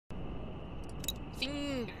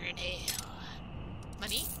fingernail.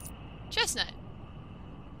 Money? Chestnut.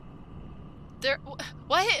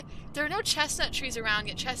 What? There are no chestnut trees around,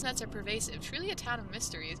 yet chestnuts are pervasive. Truly a town of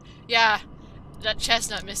mysteries. Yeah, that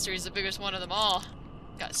chestnut mystery is the biggest one of them all.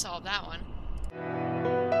 Gotta solve that one.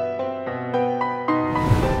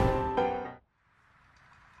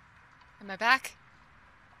 Am I back?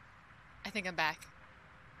 I think I'm back.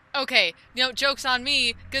 Okay, joke's on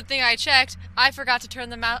me. Good thing I checked. I forgot to turn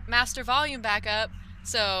the master volume back up,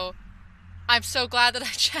 so I'm so glad that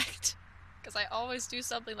I checked. Because I always do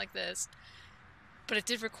something like this. But it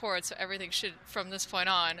did record, so everything should, from this point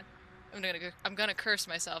on, I'm gonna curse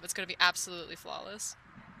myself. It's gonna be absolutely flawless.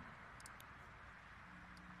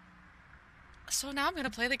 So now I'm gonna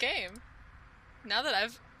play the game. Now that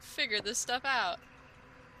I've figured this stuff out.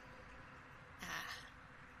 Ah.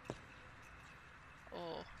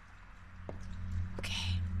 Oh.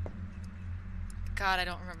 Okay. God, I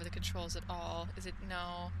don't remember the controls at all. Is it?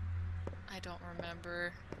 No. I don't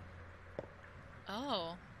remember.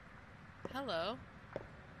 Oh. Hello.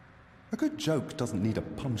 A good joke doesn't need a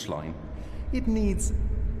punchline. It needs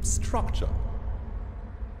structure.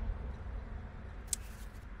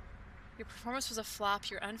 Your performance was a flop.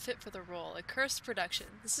 You're unfit for the role. A cursed production.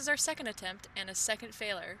 This is our second attempt and a second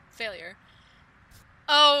failure.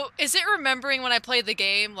 Oh, is it remembering when I played the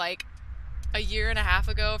game like a year and a half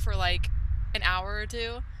ago for like an hour or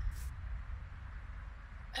two?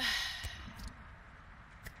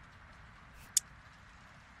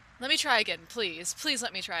 Let me try again, please. Please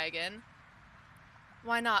let me try again.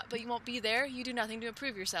 Why not? But you won't be there? You do nothing to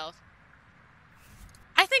improve yourself.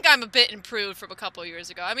 I think I'm a bit improved from a couple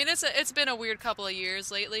years ago. I mean, it's been a weird couple of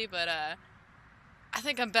years lately, but I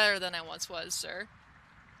think I'm better than I once was, sir.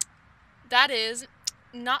 That is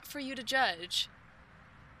not for you to judge.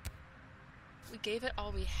 We gave it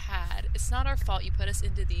all we had. It's not our fault you put us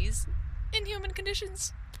into these inhuman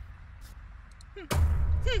conditions.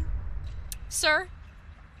 Sir?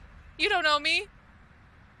 You don't know me?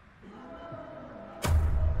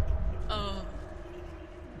 Oh.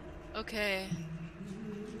 Okay.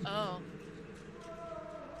 Oh.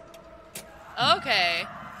 Okay.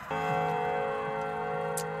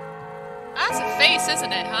 That's a face,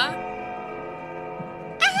 isn't it, huh?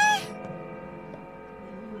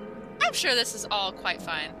 I'm sure this is all quite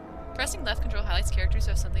fine. Pressing left control highlights characters who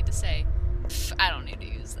have something to say. Pff, I don't need to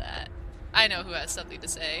use that. I know who has something to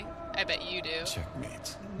say. I bet you do.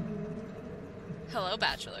 Checkmate. Hello,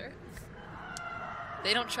 Bachelor.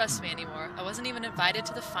 They don't trust me anymore. I wasn't even invited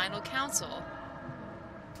to the final council.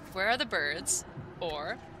 Where are the birds?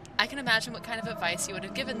 Or, I can imagine what kind of advice you would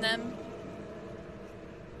have given them.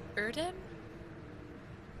 Erdem?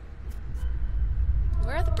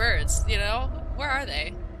 Where are the birds, you know? Where are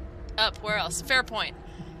they? Up, where else? Fair point.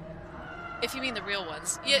 If you mean the real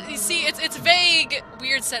ones. Yeah, you see, it's vague,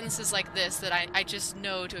 weird sentences like this that I just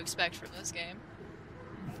know to expect from this game.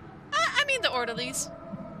 I mean the orderlies.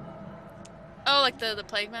 Oh, like the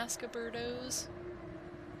plague mask of birdos.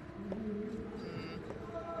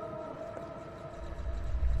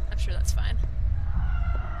 I'm sure that's fine.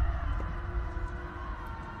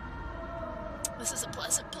 This is a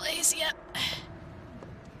pleasant place, yep.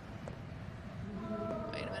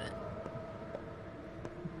 Wait a minute.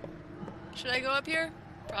 Should I go up here?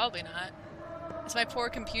 Probably not. Is my poor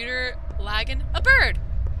computer lagging? A bird!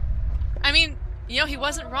 I mean, you know, he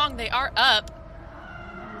wasn't wrong. They are up.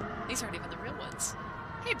 These aren't even the real ones.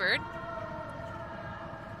 Hey, bird.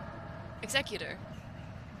 Executor.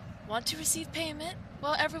 Want to receive payment?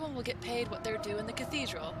 Well, everyone will get paid what they're due in the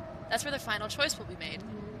cathedral. That's where the final choice will be made.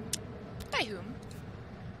 By whom?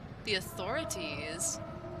 The authorities.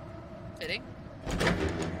 Fitting.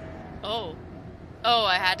 Oh. Oh,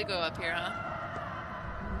 I had to go up here, huh?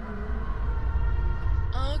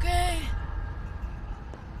 Okay.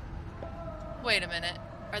 Wait a minute.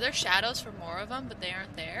 Are there shadows for more of them, but they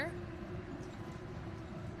aren't there?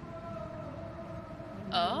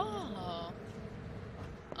 Oh.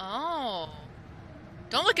 Oh.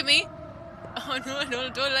 Don't look at me! Oh no,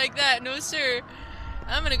 don't like that. No, sir.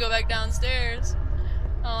 I'm gonna go back downstairs.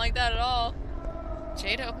 I don't like that at all.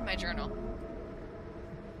 J to open my journal.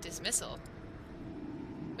 Dismissal.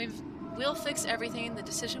 We'll fix everything. The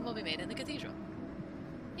decision will be made in the cathedral.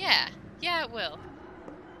 Yeah. Yeah, it will.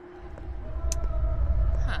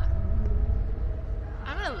 Huh.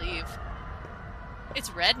 I'm gonna leave.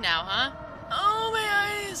 It's red now, huh? Oh,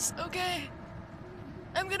 my eyes! Okay.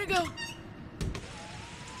 I'm gonna go.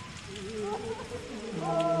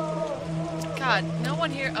 God, no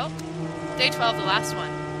one here. Oh. Day 12, the last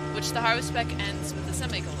one. Which the harvest spec ends with a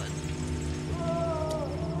semicolon.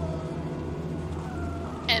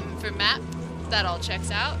 M for map. That all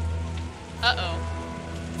checks out. Uh-oh.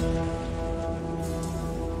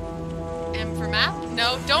 M for map?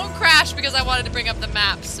 No, don't crash because I wanted to bring up the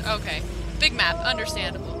maps. Okay. Big map,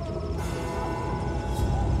 understandable.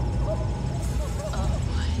 Oh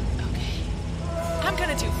boy, okay. I'm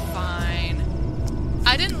gonna do fine.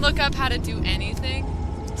 I didn't look up how to do anything,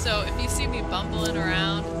 so if you see me bumbling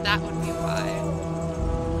around, that would be why.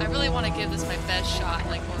 I really want to give this my best shot,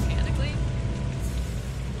 like, organically.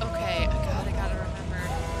 Okay, I gotta remember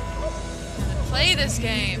how to play this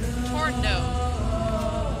game. Torn note.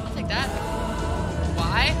 I'll take that.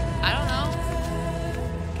 Why? I don't know.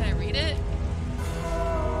 Can I read it?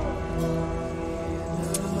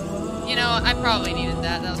 You know, I probably needed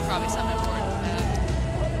that. That was probably something important to have.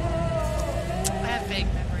 I have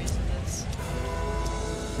vague memories of this.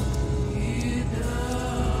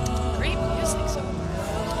 Great music so far.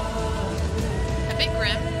 A bit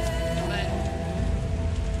grim, but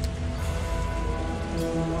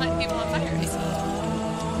lighting people on fire, I see.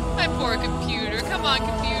 My poor computer. Come on,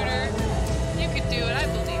 computer. You can do it. I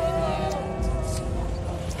believe in you.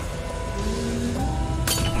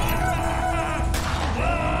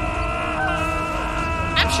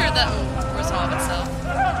 I'm sure that will resolve itself.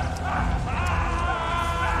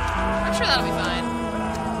 I'm sure that'll be fine.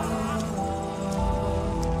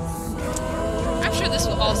 I'm sure this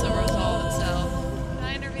will also resolve itself. Can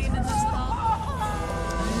I intervene in this at all?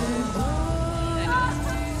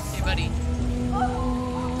 Hey, buddy.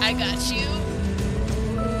 I got you.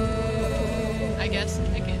 I guess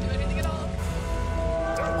I can't do anything at all.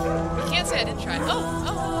 You can't say I didn't try. Oh,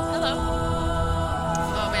 hello.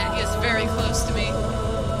 Oh man, he is very close to me.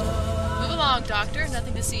 Move along, doctor.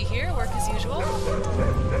 Nothing to see here. Work as usual.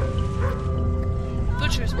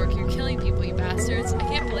 Butcher's work. You're killing people, you bastards. I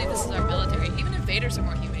can't believe this is our military. Even invaders are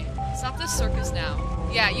more humane. Stop this circus now.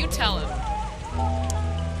 Yeah, you tell him.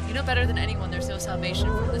 You know better than anyone there's no salvation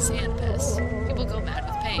from the sand pest. People go mad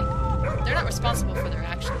with pain. They're not responsible for their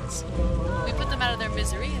actions. We put them out of their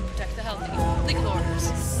misery and protect the healthy. Legal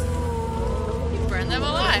orders. You burn them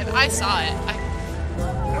alive. I saw it.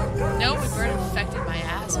 No, we burn infected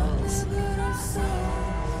miasmas.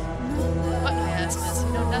 What miasmas?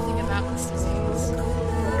 You know nothing about this disease.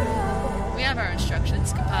 We have our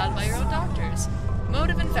instructions compiled by your own doctors. Mode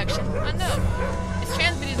of infection, unknown. It's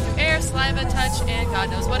transmitted through air, saliva, touch, and God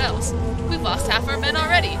knows what else. We've lost half our men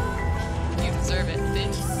already. You deserve it,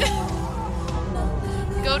 bitch.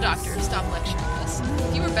 Go, doctor. Stop lecturing us.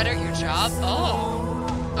 You were better at your job? Oh.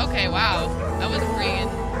 Okay, wow. I wasn't bringing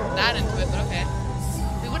that into it, but okay.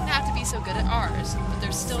 We wouldn't have to be so good at ours, but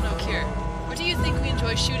there's still no cure. Or do you think we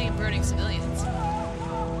enjoy shooting and burning civilians?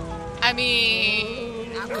 I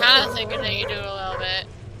mean, I'm kind of thinking that you do a little bit.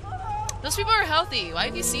 Those people are healthy. Why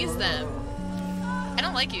have you seized them? I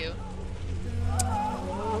don't like you.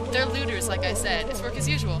 They're looters, like I said. It's work as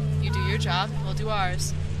usual. You do your job, we'll do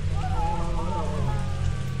ours.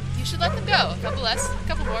 You should let them go. A couple less, a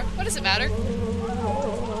couple more. What does it matter?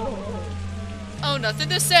 Oh, nothing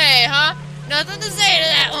to say, huh? Nothing to say to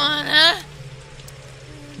that one, huh?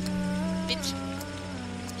 Bitch.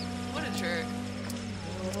 What a jerk.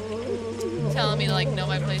 Telling me to, like, know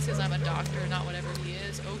my place because I'm a doctor, not whatever he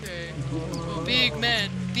is. Okay. Oh, big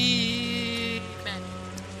men. Big men.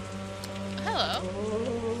 Oh, hello.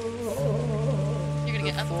 You're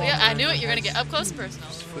gonna get up... Yeah, I knew it. You're gonna get up close and personal.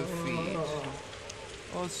 For feet.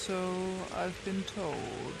 Also, I've been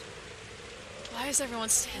told. Why is everyone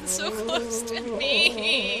standing so close to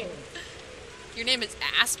me? Your name is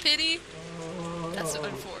Ass Pity? That's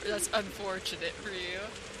unfortunate for you.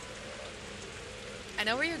 I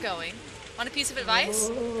know where you're going. Want a piece of advice?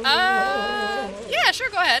 Yeah, sure,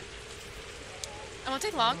 go ahead. I won't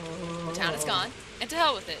take long. The town is gone, and to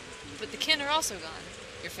hell with it. But the kin are also gone.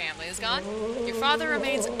 Your family is gone. Your father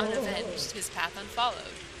remains unavenged, his path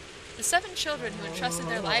unfollowed. The 7 children who entrusted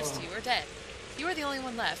their lives to you are dead. You are the only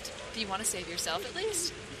one left. Do you want to save yourself at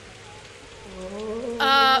least?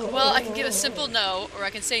 Well, I can give a simple no, or I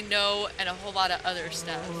can say no and a whole lot of other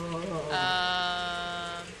stuff.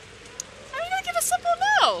 I'm gonna give a simple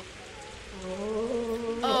no!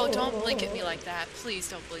 Oh, don't blink at me like that. Please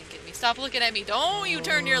don't blink at me. Stop looking at me. Don't you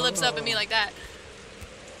turn your lips up at me like that.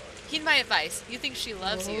 Heed my advice. You think she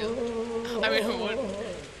loves you. I mean, who wouldn't?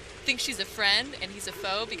 Think she's a friend and he's a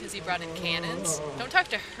foe because he brought in cannons? Don't talk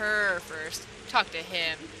to her first. Talk to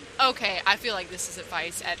him. Okay, I feel like this is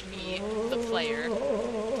advice at me, the player.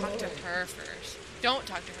 Talk to her first. Don't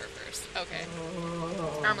talk to her first. Okay.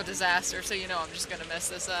 I'm a disaster, so you know I'm just gonna mess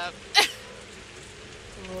this up.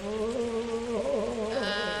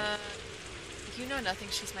 You know nothing.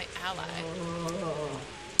 She's my ally.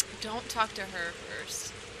 Don't talk to her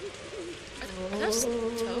first. Are those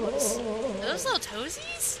toes? Are those little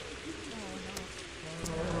toesies? Oh,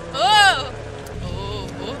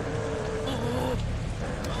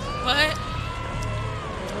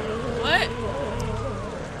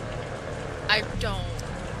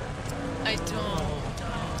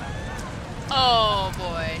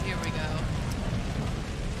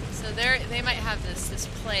 So they might have this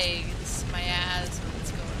plague, this miasma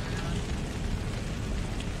that's going around.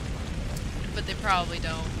 But they probably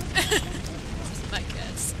don't. That's my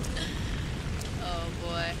guess. Oh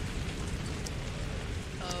boy.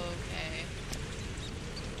 Okay.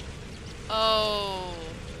 Oh.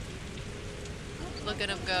 Look at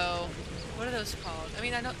them go. What are those called? I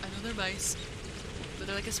mean, I know they're mice. But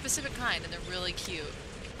they're like a specific kind and they're really cute.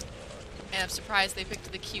 And I'm surprised they picked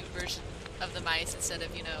the cute version of the mice instead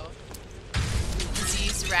of, you know,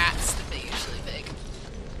 diseased rats that they usually pick.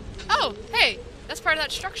 Oh, hey! That's part of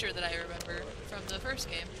that structure that I remember from the first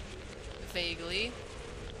game. Vaguely.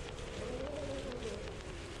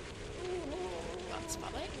 Got the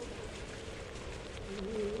spotlight?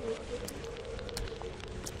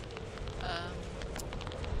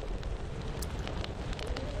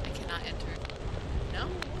 I cannot enter. No?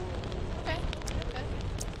 Okay. Okay.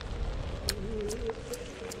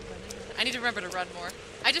 I need to remember to run more.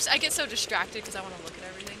 I get so distracted because I want to look at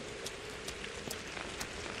everything.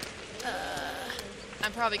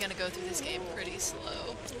 I'm probably gonna go through this game pretty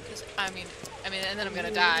slow. Cause I mean, and then I'm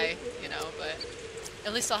gonna die, you know. But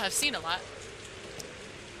at least I'll have seen a lot.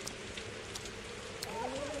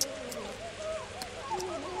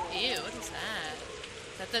 Ew, what is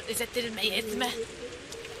that? Is that the miasma?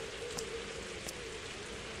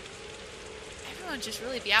 Everyone just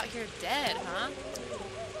really be out here dead, huh?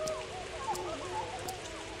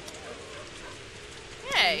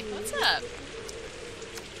 Hey, what's up?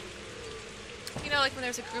 You know, like when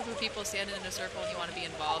there's a group of people standing in a circle and you want to be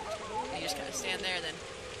involved, and you just kind of stand there and then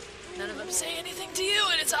none of them say anything to you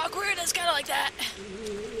and it's awkward. It's kind of like that.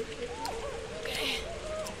 Okay.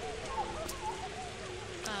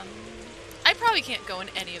 I probably can't go in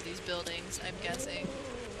any of these buildings, I'm guessing.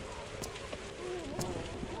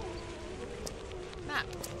 Map.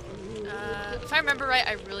 If I remember right,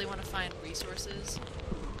 I really want to find resources.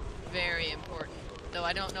 Very important. Though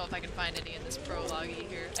I don't know if I can find any in this prologue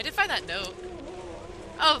here. I did find that note.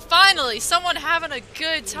 Oh, finally! Someone having a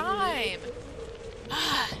good time!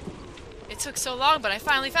 It took so long, but I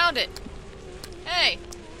finally found it! Hey!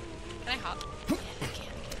 Can I hop? Yeah, I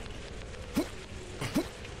can.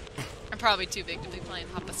 I'm probably too big to be playing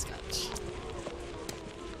hopscotch.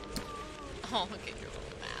 Oh, look at your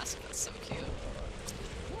little mask. That's so cute.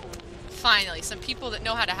 Finally, some people that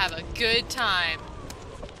know how to have a good time.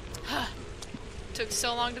 Took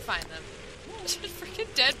so long to find them. Just a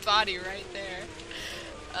freaking dead body right there.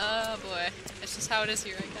 Oh boy. That's just how it is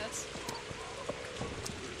here, I guess.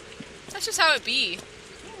 That's just how it be.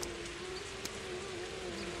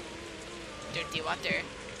 Dirty water.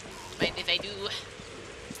 Mind if I do?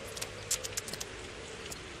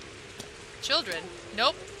 Children?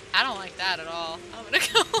 Nope. I don't like that at all. I'm gonna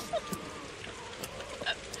go.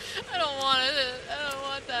 I don't want it. I don't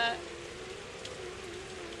want that.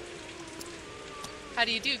 How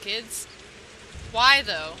do you do, kids? Why,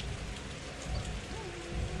 though?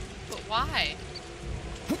 But why?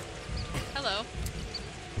 Hello.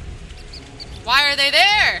 Why are they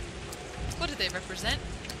there? What do they represent?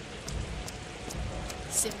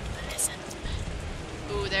 Symbolism.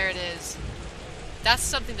 Ooh, there it is. That's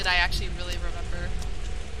something that I actually really remember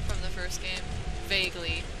from the first game.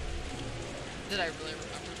 Vaguely. Did I really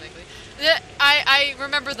remember vaguely? I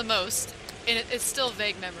remember the most. And it's still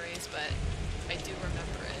vague memories, but I do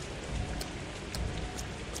remember it.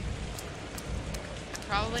 I'm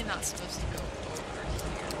probably not supposed to go over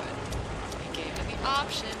here, but it gave me the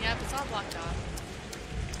option. Yep, it's all blocked off.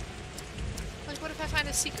 Like, what if I find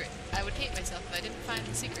a secret? I would hate myself if I didn't find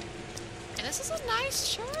the secret. And this is a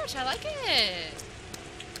nice church. I like it.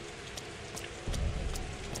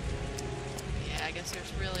 Yeah, I guess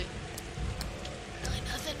there's really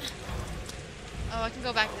nothing. Oh, I can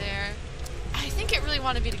go back there. I think it really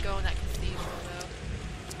wanted me to go in that cathedral, though.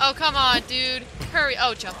 Oh, come on, dude. Hurry.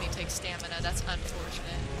 Oh, jumping takes stamina. That's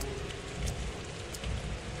unfortunate.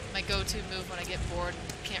 My go-to move when I get bored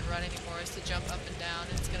and can't run anymore is to jump up and down,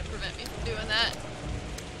 and it's going to prevent me from doing that.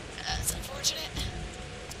 That's unfortunate.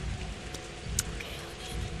 Okay,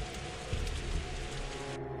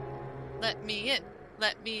 let me in.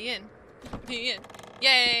 Let me in. Let me in.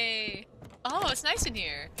 Yay! Oh, it's nice in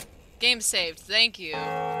here. Game saved. Thank you.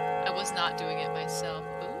 I was not doing it myself.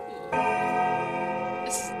 Ooh.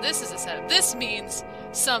 This is a setup. This means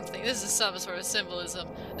something. This is some sort of symbolism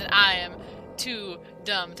that I am too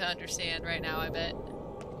dumb to understand right now, I bet.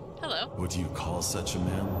 Hello. What do you call such a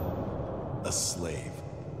man? A slave.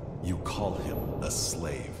 You call him a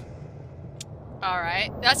slave.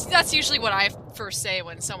 Alright. That's usually what I first say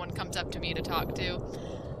when someone comes up to me to talk to.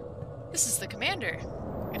 This is the commander.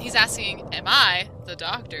 And he's asking, am I the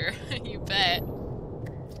doctor? You bet.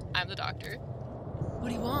 I'm the doctor. What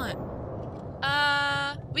do you want?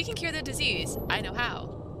 We can cure the disease. I know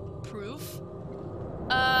how. Proof?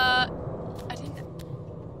 I didn't...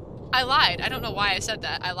 I lied. I don't know why I said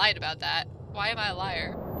that. I lied about that. Why am I a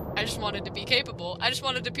liar? I just wanted to be capable. I just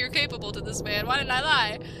wanted to appear capable to this man. Why did I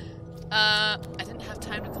lie? I didn't have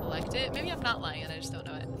time to collect it. Maybe I'm not lying and I just don't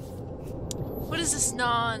know it. What is this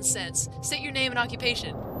nonsense? State your name and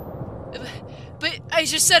occupation. But I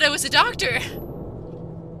just said I was a doctor.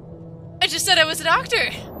 I just said I was a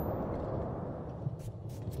doctor.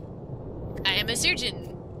 I am a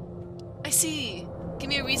surgeon. I see. Give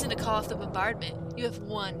me a reason to call off the bombardment. You have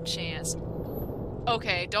one chance.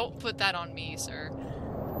 Okay, don't put that on me, sir.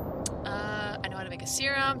 I know how to make a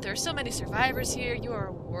serum. There are so many survivors here. You are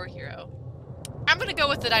a war hero. I'm gonna go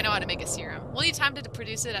with that. I know how to make a serum. We'll need time to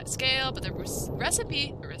produce it at scale, but the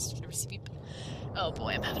recipe... Oh boy,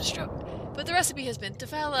 I'm having a stroke. But the recipe has been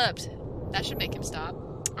developed. That should make him stop.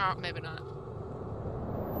 Oh, maybe not.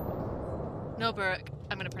 No, Burke.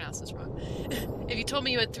 I'm gonna pronounce this wrong. If you told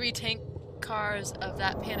me you had 3 tank cars of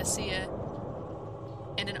that panacea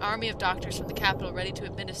and an army of doctors from the capital ready to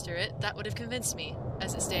administer it, that would have convinced me.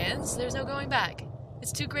 As it stands, there's no going back.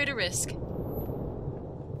 It's too great a risk.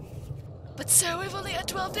 But sir, we've only had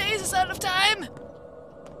 12 days. Is that enough time?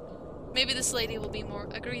 Maybe this lady will be more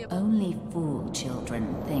agreeable. Only fool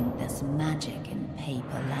children think there's magic in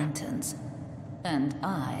paper lanterns. And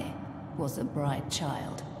I was a bright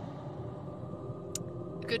child.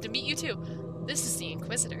 Good to meet you too. This is the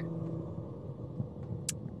Inquisitor.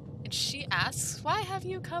 And she asks, why have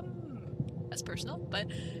you come? That's personal, but,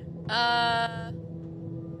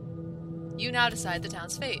 you now decide the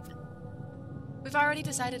town's fate. We've already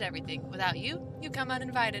decided everything. Without you, you come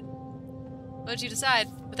uninvited. What did you decide?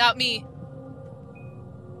 Without me.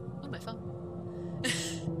 Oh, my phone.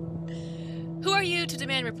 Who are you to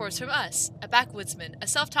demand reports from us? A backwoodsman, a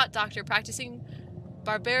self-taught doctor practicing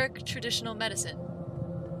barbaric traditional medicine.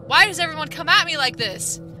 Why does everyone come at me like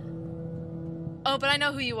this? Oh, but I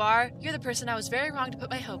know who you are. You're the person I was very wrong to put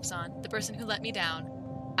my hopes on. The person who let me down.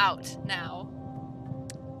 Out, now.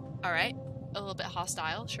 Alright. A little bit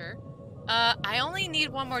hostile, sure. I only need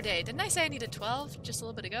 1 more day. Didn't I say I needed 12 just a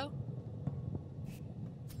little bit ago?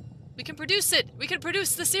 We can produce it! We can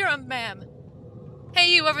produce the serum, ma'am! Hey,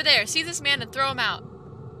 you over there! See this man and throw him out!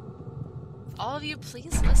 All of you,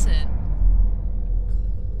 please listen.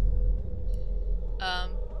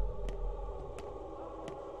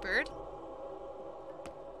 Bird?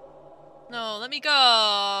 No, let me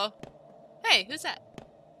go! Hey, who's that?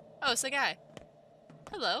 Oh, it's the guy.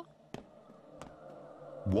 Hello.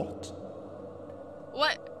 What?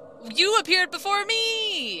 What? You appeared before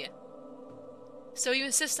me! So you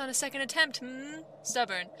insist on a second attempt, hmm?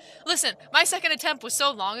 Stubborn. Listen, my second attempt was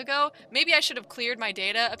so long ago, maybe I should have cleared my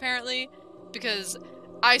data, apparently, because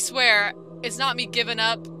I swear, it's not me giving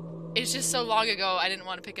up, it's just so long ago I didn't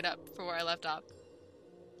want to pick it up for where I left off.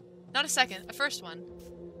 Not a second, a first one.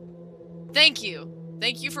 Thank you.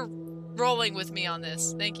 Thank you for rolling with me on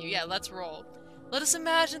this. Thank you. Yeah, let's roll. Let us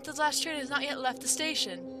imagine that the last train has not yet left the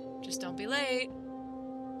station. Just don't be late.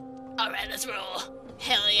 Alright, let's roll.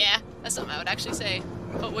 Hell yeah. That's something I would actually say.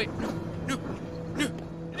 Oh, wait. No.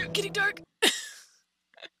 Getting dark.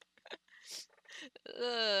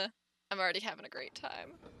 I'm already having a great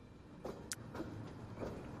time.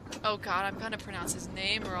 Oh god, I'm gonna pronounce his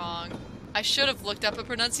name wrong. I should have looked up a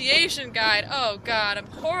pronunciation guide. Oh god, I'm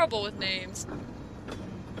horrible with names.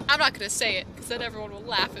 I'm not gonna say it, because then everyone will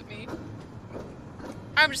laugh at me.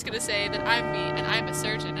 I'm just gonna say that I'm me, and I'm a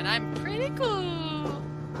surgeon, and I'm pretty cool.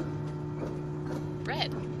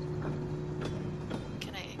 Bread.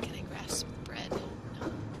 Can I grasp bread?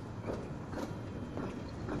 No.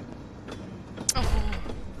 Oh.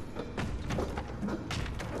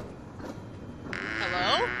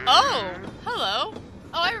 Hello? Oh! Hello!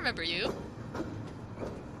 Oh, I remember you.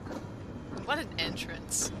 What an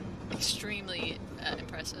entrance. Extremely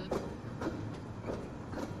impressive.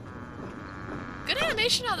 Good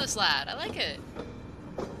animation on this lad. I like it.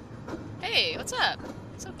 Hey, what's up?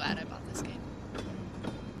 So glad I bought this game.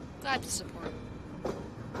 Glad to support.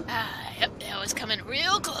 Ah, yep, that was coming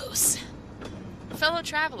real close. Fellow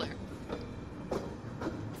traveler.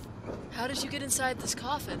 How did you get inside this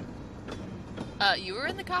coffin? You were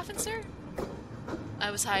in the coffin, sir?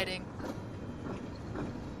 I was hiding.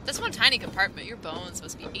 That's one tiny compartment. Your bones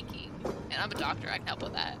must be aching. And I'm a doctor, I can help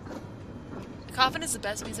with that. The coffin is the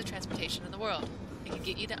best means of transportation in the world. It can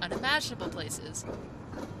get you to unimaginable places.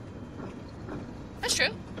 That's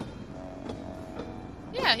true.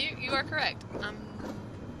 Yeah, you are correct.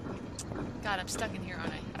 God, I'm stuck in here,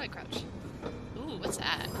 aren't I? How do I crouch? Ooh, what's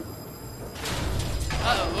that?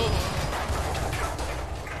 Uh-oh.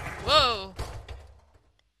 Whoa.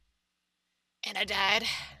 I died.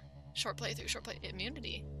 Short playthrough, short play.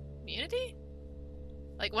 Immunity? Immunity?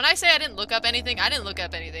 Like, when I say I didn't look up anything, I didn't look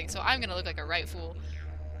up anything, so I'm gonna look like a right fool.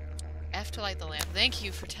 F to light the lamp. Thank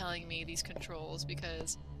you for telling me these controls,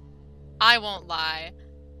 because I won't lie.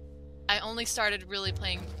 I only started really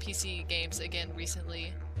playing PC games again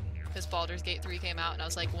recently, because Baldur's Gate 3 came out, and I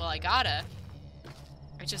was like, well, I gotta.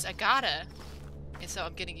 I gotta. And so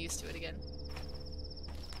I'm getting used to it again.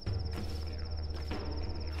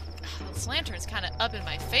 This lantern's kind of up in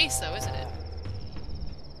my face, though, isn't it?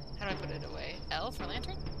 How do I put it away? L for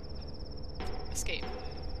lantern? Escape.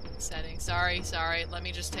 Settings. Sorry. Let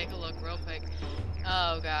me just take a look real quick.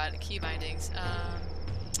 Oh god, key bindings.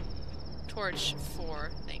 Torch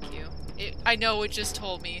 4. Thank you. I know it just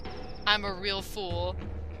told me. I'm a real fool.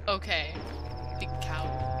 Okay. Big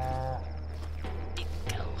cow. Big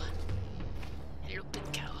cow. Hello,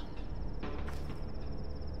 big cow.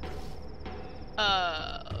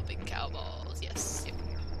 Big cow balls. Yes. Yep.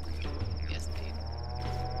 Yes, indeed.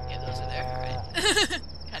 Yeah, those are there. Alright.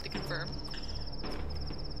 Had to confirm.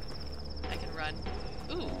 I can run.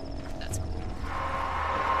 Ooh, that's cool.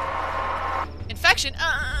 Infection!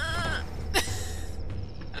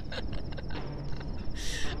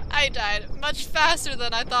 I died much faster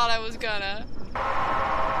than I thought I was gonna.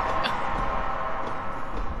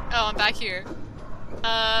 Oh, I'm back here.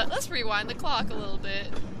 Let's rewind the clock a little bit.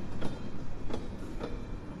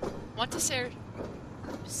 Want to share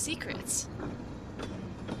secrets?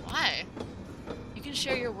 Why? You can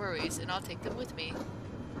share your worries, and I'll take them with me.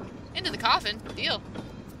 Into the coffin. Deal.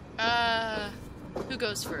 Who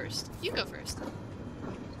goes first? You go first.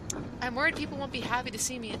 I'm worried people won't be happy to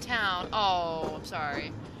see me in town. Oh, I'm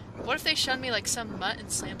sorry. What if they shun me like some mutt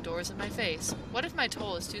and slam doors in my face? What if my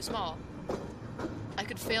toll is too small? I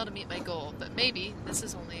could fail to meet my goal, but maybe this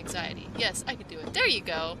is only anxiety. Yes, I can do it. There you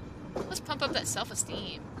go. Let's pump up that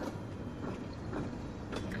self-esteem.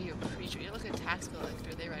 Are you a preacher? You look like a tax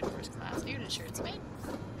collector. They ride first class. Are you an insurance man?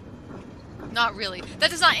 Not really.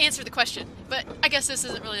 That does not answer the question, but I guess this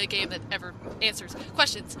isn't really a game that ever answers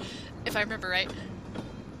questions, if I remember right.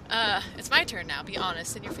 It's my turn now. Be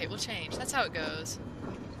honest, and your fate will change. That's how it goes.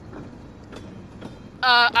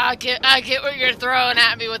 I get what you're throwing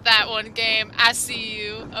at me with that one, game. I see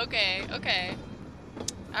you. Okay.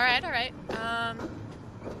 Alright.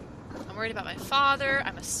 I'm worried about my father.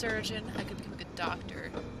 I'm a surgeon. I could become a good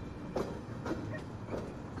doctor.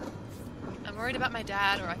 I'm worried about my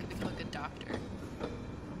dad, or I could become a good doctor.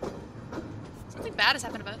 Something bad has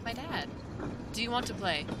happened about my dad. Do you want to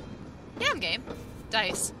play? Yeah, I'm game.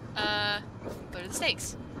 Dice. What are the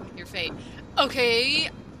stakes? Your fate. Okay,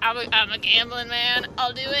 I'm a gambling man.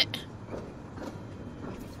 I'll do it.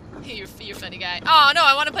 You're a funny guy. Oh no,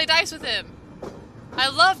 I want to play dice with him. I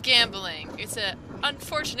love gambling. It's an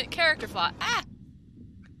unfortunate character flaw. Ah!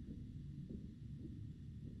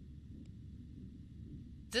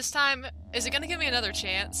 This time, is it gonna give me another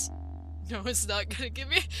chance? No, it's not gonna give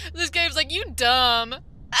me. This game's like, you dumb.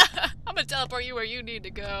 I'm gonna teleport you where you need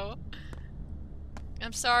to go.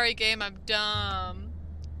 I'm sorry, game, I'm dumb.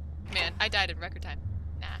 Man, I died in record time.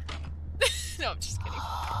 Nah. No, I'm just kidding.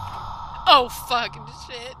 Oh, fucking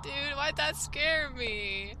shit, dude. Why'd that scare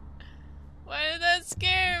me? Why did that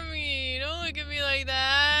scare me? Don't look at me like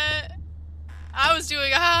that. I was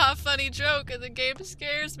doing a funny joke and the game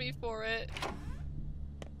scares me for it.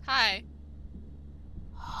 Hi.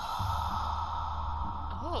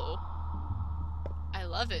 Oh. I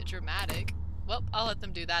love it. Dramatic. Well, I'll let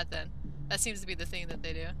them do that then. That seems to be the thing that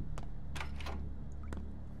they do.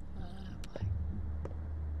 Boy.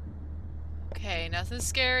 Okay, nothing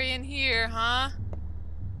scary in here, huh?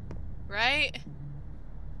 Right?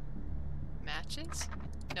 Matches?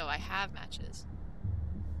 No, I have matches.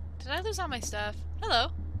 Did I lose all my stuff?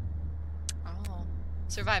 Hello. Oh.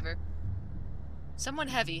 Survivor. Someone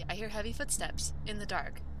heavy. I hear heavy footsteps. In the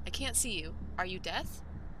dark. I can't see you. Are you Death?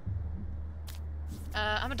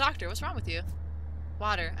 I'm a doctor. What's wrong with you?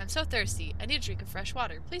 Water. I'm so thirsty. I need a drink of fresh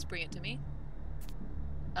water. Please bring it to me.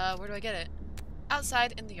 Where do I get it?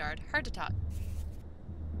 Outside in the yard. Hard to talk.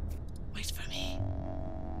 Wait for me.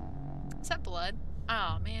 Is that blood?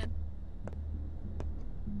 Oh, man.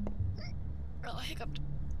 Oh, I hiccuped.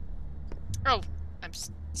 Oh, I'm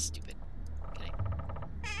stupid. Kidding.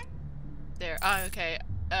 There. Oh, okay.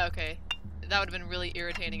 Okay. That would have been really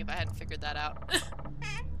irritating if I hadn't figured that out.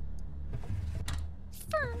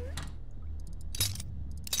 Fur.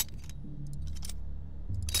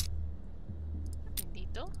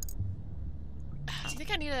 Needle. Do you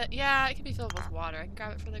think I need a... Yeah, it can be filled with water. I can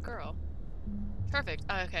grab it for the girl. Perfect.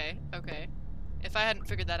 Okay. Okay. If I hadn't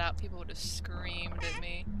figured that out, people would have screamed at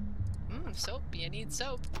me. Soap. You need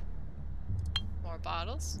soap. More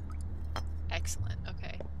bottles. Excellent.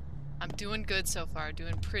 Okay. I'm doing good so far.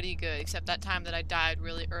 Doing pretty good. Except that time that I died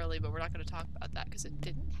really early, but we're not going to talk about that because it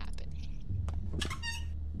didn't happen.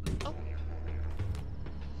 Oh.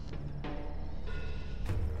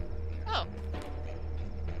 Oh.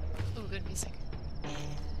 Ooh, good music.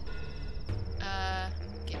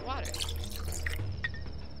 Get water.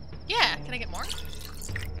 Yeah, can I get more?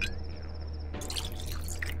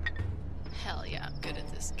 Hell yeah, I'm good at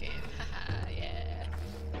this game. Haha, yeah.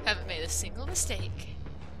 Haven't made a single mistake.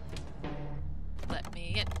 Let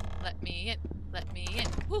me in, let me in, let me in.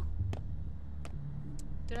 Woo!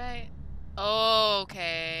 Did I? Oh,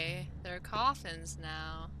 okay. They're coffins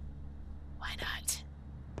now. Why not?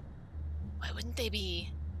 Why wouldn't they be?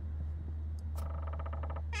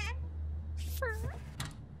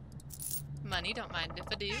 Money, don't mind if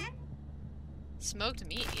I do. Smoked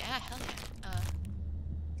meat, yeah, hell yeah.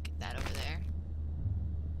 Get that over there.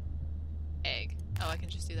 Egg. Oh, I can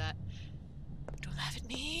just do that. Don't laugh at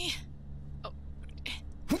me. Oh.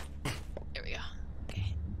 There we go.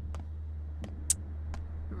 Okay.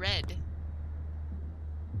 Red.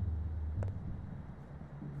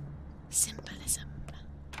 Symbolism.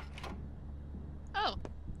 Oh.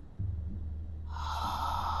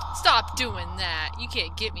 Stop doing that. You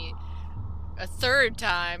can't get me a third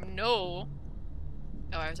time. No.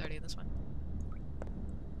 Oh, I was already in this one.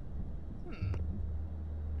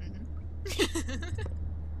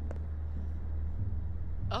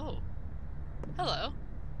 Oh. Hello.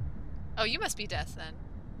 Oh, you must be death then.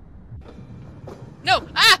 No!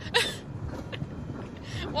 Ah!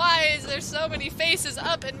 Why is there so many faces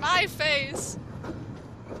up in my face?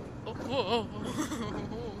 Oh, whoa.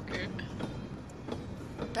 Okay.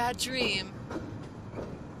 Bad dream.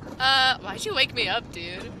 Why'd you wake me up,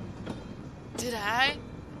 dude? Did I?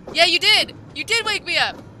 Yeah, you did! You did wake me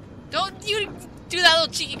up! Don't you do that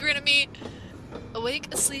little cheeky grin at me!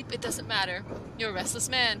 Awake, asleep, it doesn't matter. You're a restless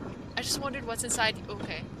man. I just wondered what's inside you.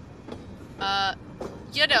 Okay.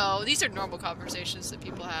 You know, these are normal conversations that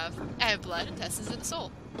people have. I have blood, intestines, and a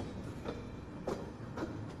soul. Oh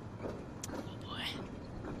boy.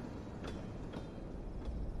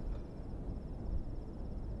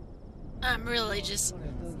 I'm really just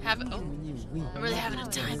having. Oh, I'm really having a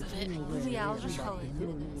time of it.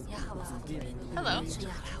 Hello.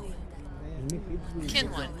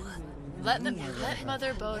 Kin one. Let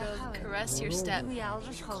Mother Bodo caress your step,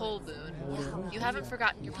 Colboon. You haven't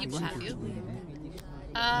forgotten your people, have you?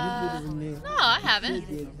 No, I haven't.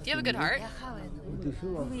 Do you have a good heart?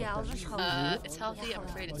 It's healthy, I'm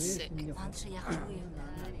afraid it's sick.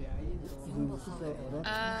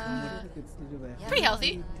 Pretty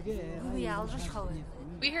healthy.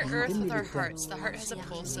 We hear Earth with our hearts. The heart has a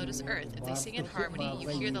pulse, so does Earth. If they sing in harmony, you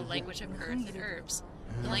hear the language of Earth and herbs.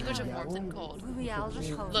 The language of warmth and cold.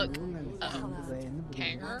 Look. Uh-oh.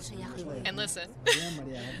 Kanger? And listen.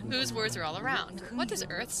 Whose words are all around? What does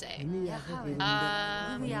Earth say? It's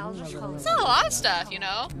not a lot of stuff, you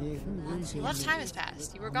know? A lot of time has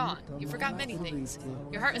passed. You were gone. You forgot many things.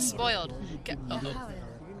 Your heart is spoiled. Uh-oh.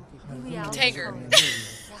 Tanger.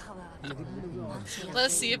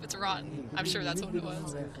 Let's see if it's rotten. I'm sure that's what it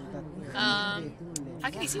was. How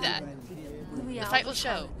can you see that? The fight will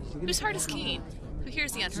show. Whose heart is keen? Who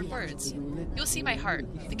hears the unheard words? You'll see my heart.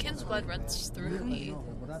 The kin's blood runs through me.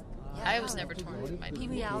 I was never torn from my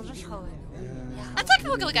people. Let's take a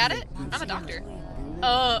look at it. I'm a doctor.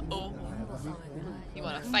 Oh. You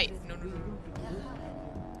want to fight? No.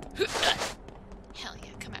 Hell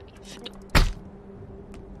yeah, come at me.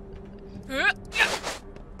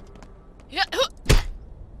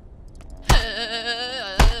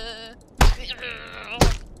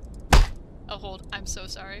 Oh, hold. I'm so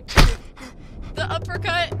sorry. The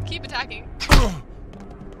uppercut! Keep attacking.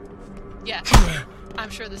 Yeah. I'm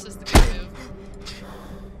sure this is the good move.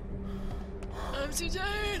 I'm too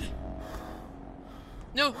tired.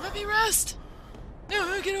 No, let me rest!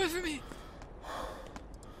 No, get away from me!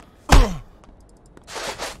 Come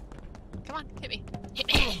on, hit me. Hit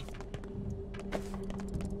me!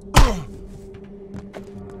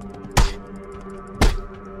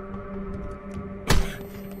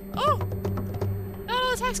 Oh! Not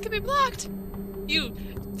all attacks can be blocked!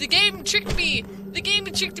 The game tricked me! The game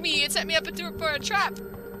tricked me! It set me up for a trap!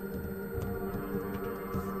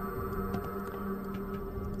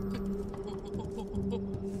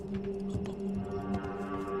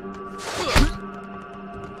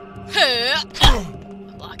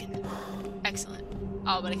 I'm blocking. Excellent.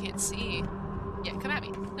 Oh, but I can't see. Yeah, come at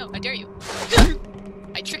me. No, I dare you.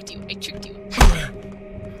 I tricked you. I tricked you.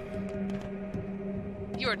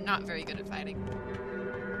 You are not very good at fighting.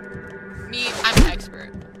 Me, I'm an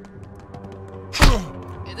expert.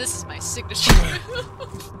 This is my signature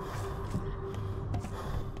move.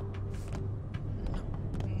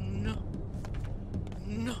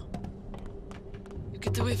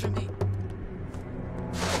 away from me.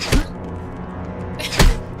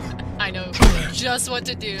 I know just what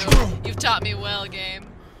to do. You've taught me well, game.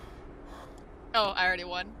 Oh, I already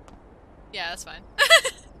won. Yeah, that's fine.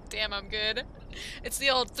 Damn, I'm good. It's the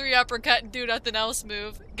old 3 uppercut and do nothing else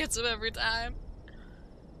move. Gets him every time.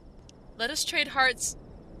 Let us trade hearts,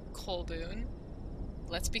 Colboon.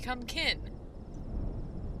 Let's become kin.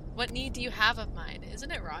 What need do you have of mine?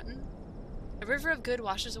 Isn't it rotten? A river of good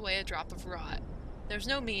washes away a drop of rot. There's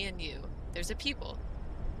no me and you. There's a people.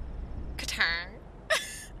 Katang.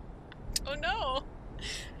 Oh no.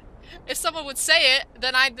 If someone would say it,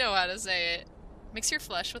 then I'd know how to say it. Mix your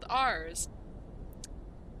flesh with ours.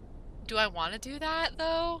 Do I want to do that,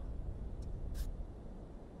 though?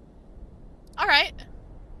 Alright.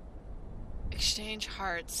 Exchange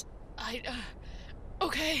hearts.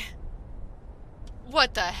 Okay.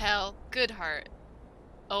 What the hell? Good heart.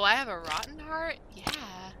 Oh, I have a rotten heart?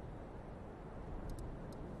 Yeah.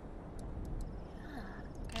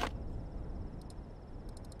 Okay.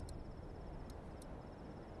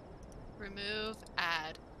 Remove,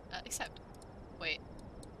 add, accept. Wait.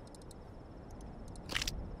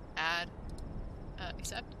 Add,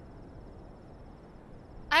 accept.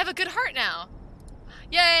 I have a good heart now.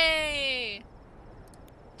 Yay!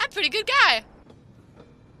 I'm a pretty good guy.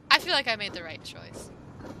 I feel like I made the right choice.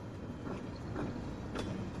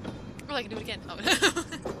 Or I can do it again. Oh.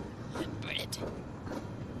 Brilliant.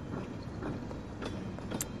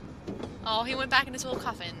 Oh, he went back in his little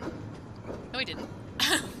coffin. No, he didn't.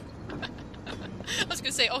 I was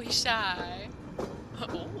gonna say, oh, he's shy.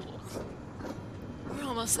 Oh. We're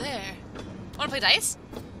almost there. Wanna play dice?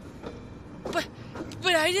 But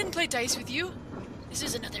I didn't play dice with you. This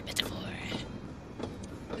is another metaphor.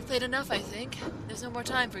 We've played enough, I think. There's no more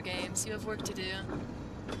time for games. You have work to do.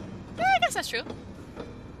 Yeah, I guess that's true.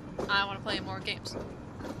 I want to play more games.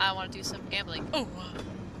 I want to do some gambling. Oh,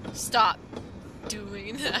 stop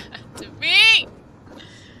doing that to me!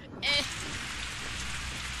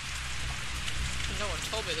 No one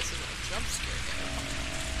told me this is a jump scare game.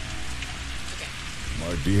 Okay.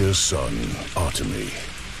 My dear son, Artemy,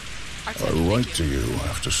 I write to you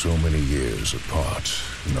after so many years apart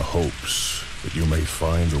in the hopes that you may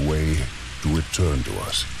find a way to return to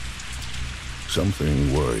us.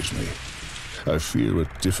 Something worries me. I fear a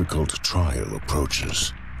difficult trial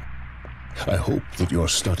approaches. I hope that your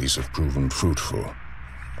studies have proven fruitful,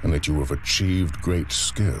 and that you have achieved great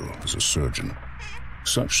skill as a surgeon.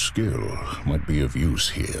 Such skill might be of use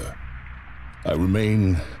here. I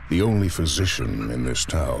remain the only physician in this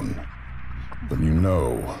town, but you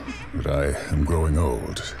know that I am growing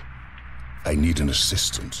old. I need an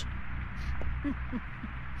assistant.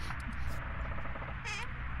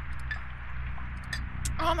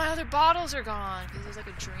 Oh, my other bottles are gone. Because it was like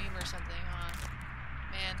a dream or something, huh?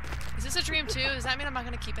 Man. Is this a dream too? Does that mean I'm not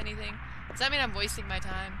going to keep anything? Does that mean I'm wasting my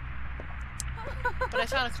time? But I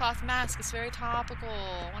found a cloth mask. It's very topical.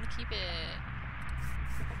 I want to keep it.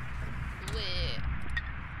 Blech.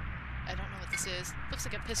 I don't know what this is. Looks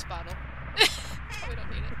like a piss bottle. We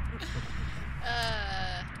don't need it.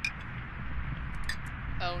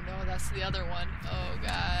 Oh no, that's the other one. Oh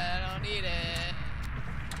god, I don't need it.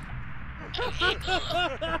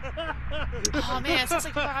 Oh man, it sounds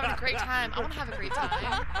like people are having a great time. I want to have a great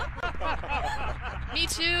time. Me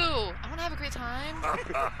too. I want to have a great time.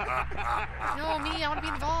 No, me. I want to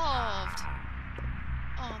be involved.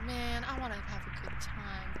 Oh man, I want to have a good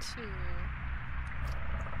time too.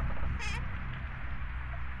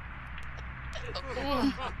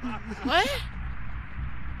 What?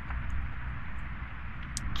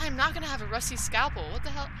 I'm not gonna have a rusty scalpel. What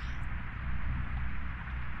the hell?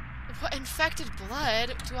 What, infected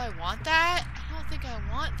blood? Do I want that? I don't think I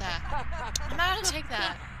want that. I'm not gonna take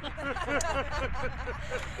that.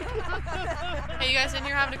 Hey, you guys in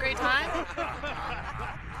here having a great time?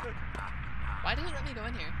 Why did it let me go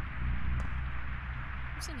in here?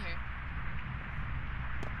 Who's in here?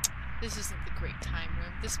 This isn't the great time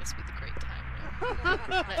room. This must be the great time room.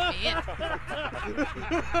 Let me in.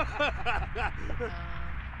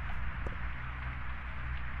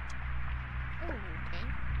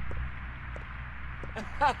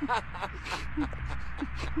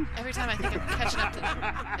 Every time I think I'm catching up to them,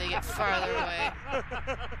 they get farther away.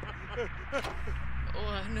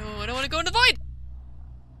 Oh no, I don't want to go in the void!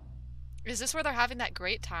 Is this where they're having that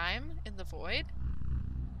great time? In the void?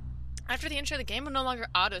 After the intro, the game will no longer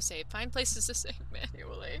autosave. Find places to save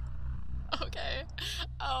manually. Okay.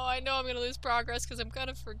 Oh, I know I'm gonna lose progress because I'm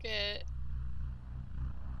gonna forget.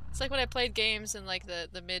 It's like when I played games in like the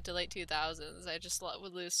mid to late 2000s, I just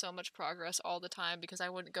would lose so much progress all the time because I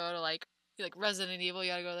wouldn't go to like Resident Evil,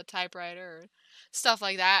 you gotta go to the typewriter or stuff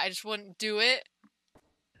like that. I just wouldn't do it.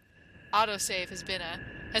 autosave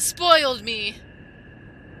has spoiled me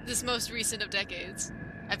this most recent of decades.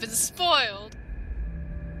 I've been spoiled.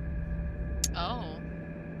 Oh.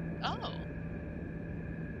 Oh.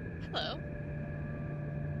 Hello.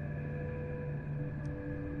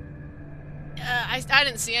 I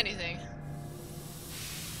didn't see anything.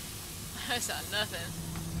 I saw nothing.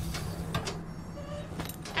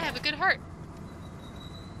 I have a good heart.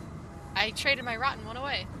 I traded my rotten one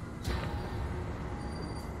away.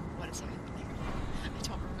 What is happening? I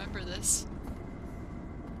don't remember this.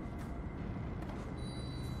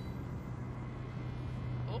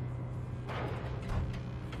 Oh.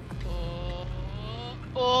 Oh.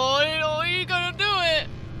 Oh, you gonna do it!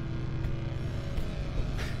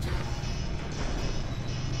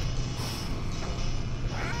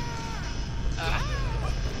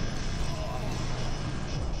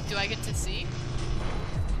 Do I get to see?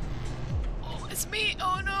 Oh, it's me!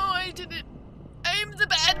 Oh no, I did it! I'm the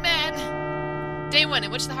bad man! Day 1,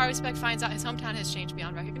 in which the Harvey Spec finds out his hometown has changed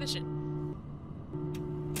beyond recognition.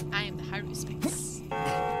 I am the Harvey Specs.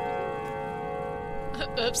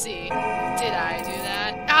 Oopsie. Did I do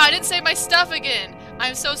that? Ah, I didn't save my stuff again!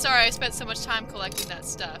 I'm so sorry I spent so much time collecting that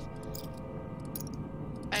stuff.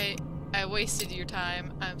 I wasted your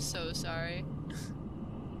time. I'm so sorry.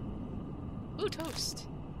 Ooh, toast.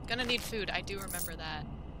 Gonna need food. I do remember that.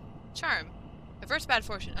 Charm. Averts bad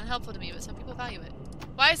fortune. Unhelpful to me, but some people value it.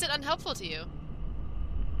 Why is it unhelpful to you?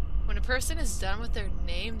 When a person is done with their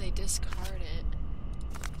name, they discard it.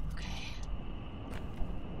 Okay.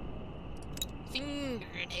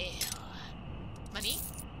 Fingernail. Money?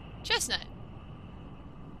 Chestnut.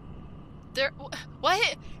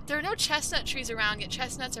 What? There are no chestnut trees around, yet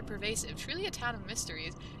chestnuts are pervasive. Truly a town of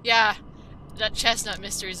mysteries. Yeah, that chestnut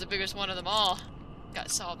mystery is the biggest one of them all. Gotta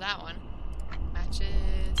solve that one.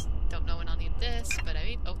 Matches. Don't know when I'll need this, but I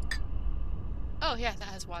mean, oh. Oh, yeah, that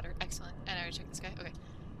has water. Excellent. And I already checked this guy. Okay.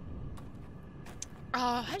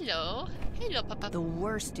 Oh, hello. Hello, Papa. The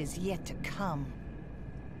worst is yet to come.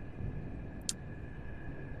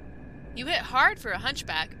 You hit hard for a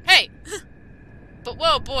hunchback. Hey! But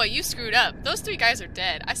whoa, boy, you screwed up. Those 3 guys are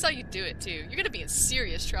dead. I saw you do it, too. You're gonna be in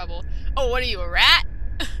serious trouble. Oh, what are you, a rat?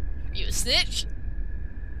 Are you a snitch?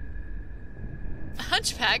 A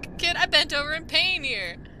hunchback? Kid, I bent over in pain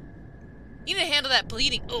here. You need to handle that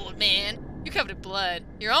bleeding, old man. You're covered in blood.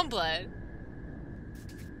 Your own blood.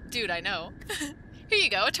 Dude, I know. Here you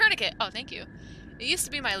go, a tourniquet. Oh, thank you. It used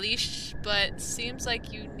to be my leash, but seems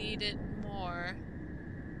like you need it more.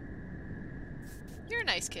 You're a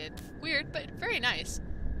nice kid. Weird, but very nice.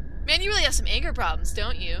 Man, you really have some anger problems,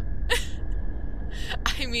 don't you?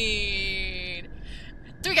 I mean...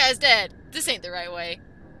 3 guys dead. This ain't the right way.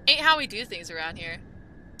 Ain't how we do things around here.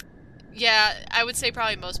 Yeah, I would say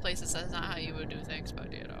probably most places that's not how you would do things,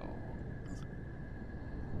 but you know.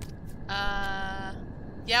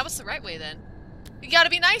 Yeah, what's the right way then? You gotta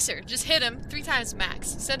be nicer. Just hit him 3 times max.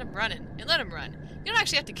 Send him running. And let him run. You don't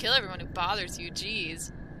actually have to kill everyone who bothers you,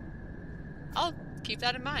 jeez. I'll keep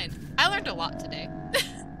that in mind. I learned a lot today.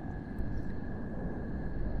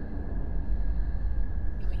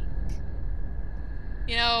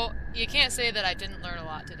 You know, you can't say that I didn't learn a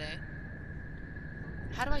lot today.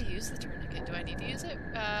 How do I use the tourniquet? Do I need to use it?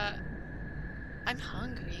 I'm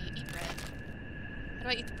hungry. Eat bread. How do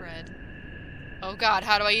I eat the bread? Oh god,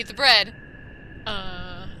 how do I eat the bread?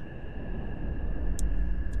 How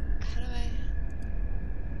do I...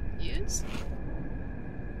 use?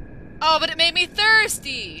 Oh, but it made me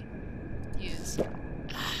thirsty! Use.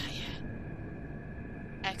 Ah, yeah.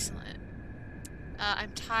 Excellent.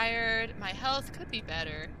 I'm tired. My health could be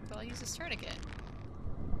better, but I'll use this tourniquet.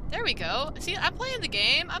 There we go. See, I'm playing the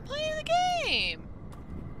game. I'm playing the game!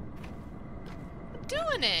 I'm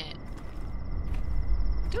doing it!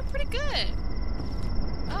 Doing pretty good.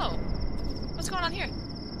 Oh. What's going on here?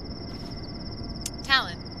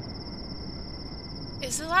 Talon.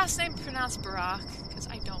 Is the last name pronounced Barack? Because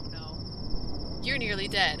I don't know. You're nearly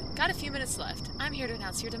dead. Got a few minutes left. I'm here to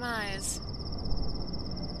announce your demise.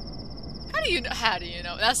 How do you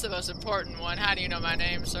know? That's the most important one. How do you know my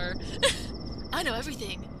name, sir? I know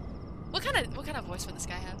everything. What kind of voice would this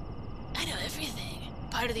guy have? I know everything.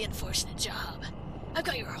 Part of the unfortunate job. I've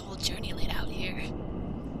got your whole journey laid out here.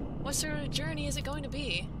 What sort of journey is it going to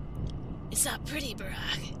be? It's not pretty,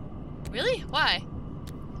 Barack. Really? Why?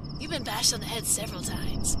 You've been bashed on the head several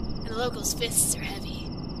times, and the locals' fists are heavy.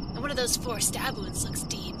 And one of those 4 stab wounds looks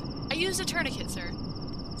deep. I used a tourniquet, sir.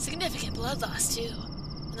 Significant blood loss, too.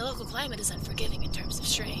 And the local climate is unforgiving in terms of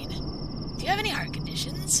strain. Do you have any heart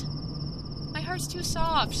conditions? My heart's too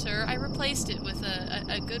soft, sir. I replaced it with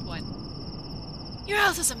a good one. Your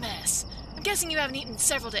health is a mess. I'm guessing you haven't eaten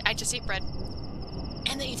several days. I just ate bread.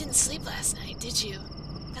 And that you didn't sleep last night, did you?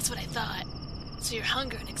 That's what I thought. So your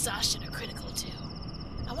hunger and exhaustion are critical too.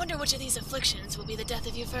 I wonder which of these afflictions will be the death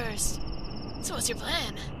of you first. So what's your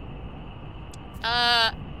plan?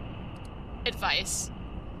 Advice.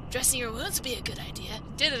 Dressing your wounds would be a good idea.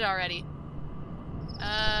 Did it already.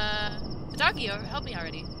 The doggy helped me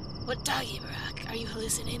already. What doggy, Barack? Are you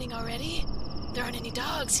hallucinating already? There aren't any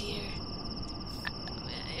dogs here.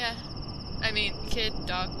 Yeah. I mean, kid,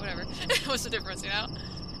 dog, whatever. What's the difference, you know?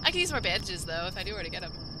 I could use more bandages, though, if I knew where to get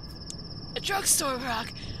them. A drugstore,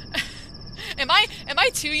 Barack. Am I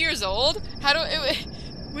 2 years old?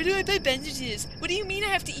 Where do I buy bandages? What do you mean I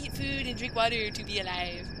have to eat food and drink water to be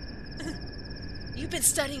alive? You've been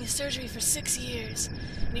studying surgery for 6 years,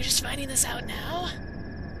 and you're just finding this out now?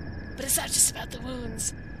 But it's not just about the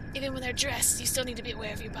wounds. Even when they're dressed, you still need to be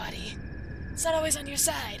aware of your body. It's not always on your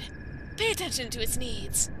side. Pay attention to its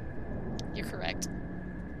needs. You're correct.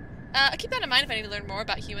 I'll keep that in mind if I need to learn more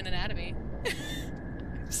about human anatomy.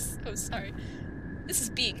 I'm so sorry. This is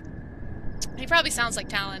Beak. He probably sounds like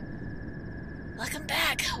Talon. Welcome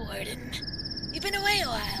back, Warden. You've been away a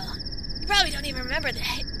while. You probably don't even remember the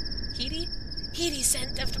Heedy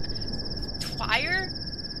scent of Twire?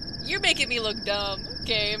 You're making me look dumb,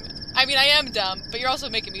 game. I mean, I am dumb, but you're also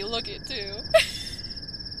making me look it, too.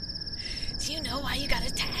 Do you know why you got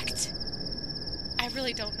attacked? I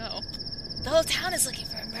really don't know. The whole town is looking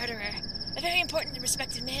for a murderer. A very important and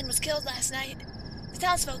respected man was killed last night. The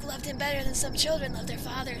townsfolk loved him better than some children love their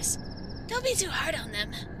fathers. Don't be too hard on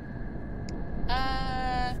them.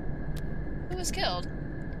 Who was killed?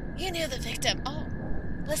 You knew the victim. Oh,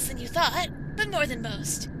 less than you thought, but more than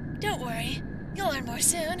most. Don't worry, you'll learn more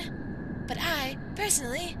soon. But I,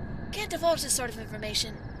 personally, can't divulge this sort of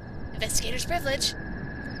information. Investigator's privilege.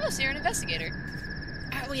 Oh, so you're an investigator.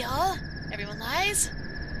 Aren't we all? Everyone lies.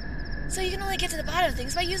 So you can only get to the bottom of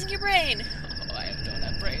things by using your brain. Oh, I don't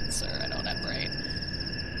have brain, sir. I don't have brain.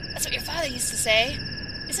 That's what your father used to say.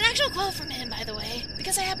 It's an actual quote from him, by the way,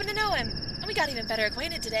 because I happen to know him, and we got even better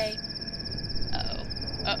acquainted today.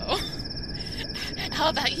 Uh-oh. How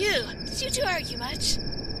about you? Did you two argue much?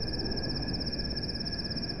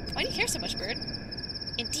 Why do you care so much, Bird?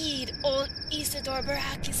 Indeed, old Isidore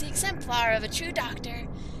Barak is the exemplar of a true doctor,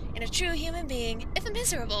 and a true human being, if a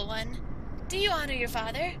miserable one. Do you honor your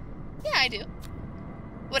father? Yeah, I do.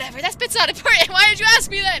 Whatever, that bit's not important. Why did you ask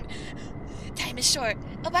me then? Time is short.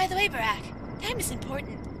 Oh, by the way, Barak, time is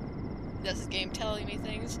important. Does this game telling me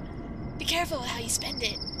things? Be careful with how you spend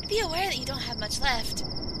it. Be aware that you don't have much left.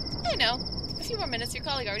 I know. A few more minutes, your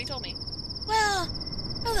colleague already told me. Well,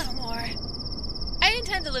 a little more. I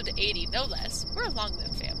intend to live to 80, no less. We're a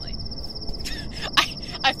long-lived family.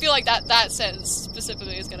 I feel like that sentence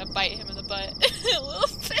specifically is gonna bite him in the butt a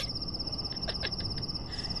little bit.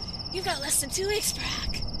 You've got less than 2 weeks,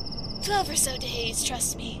 Barak. 12 or so days,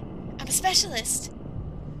 trust me. I'm a specialist.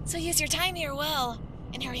 So use your time here well,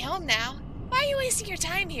 and hurry home now. Why are you wasting your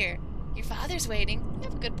time here? Your father's waiting. You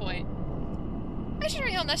have a good point. I should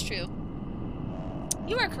hurry home, that's true.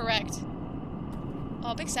 You are correct.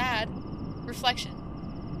 Oh, big sad. Reflection.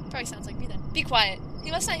 Probably sounds like me then. Be quiet.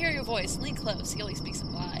 He must not hear your voice. Lean close. He only speaks of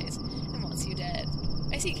lies and wants you dead.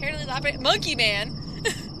 I see carefully elaborate. Monkey man!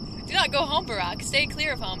 Do not go home, Barak. Stay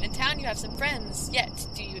clear of home. In town you have some friends yet,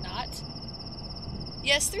 do you not?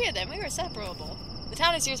 Yes, 3 of them. We were separable. The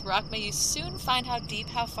town is yours, Barak. May you soon find how deep,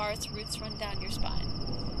 how far its roots run down your spine.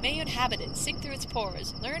 May you inhabit it, sink through its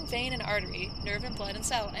pores, learn vein and artery, nerve and blood and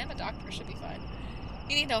cell. I am a doctor, should be fine.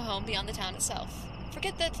 You need no home beyond the town itself.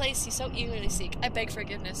 Forget that place you so eagerly seek. I beg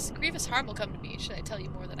forgiveness. Grievous harm will come to me should I tell you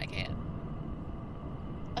more than I can.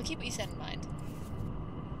 I'll keep what you said in mind.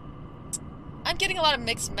 I'm getting a lot of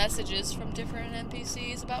mixed messages from different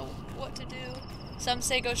NPCs about what to do. Some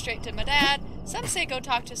say go straight to my dad. Some say go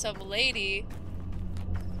talk to some lady.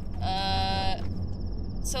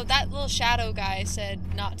 So that little shadow guy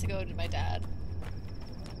said not to go to my dad.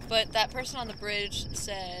 But that person on the bridge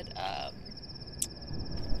said, oh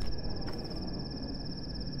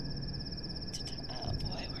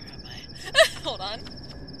boy, where am I? Hold on.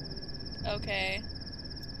 Okay.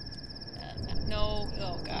 No,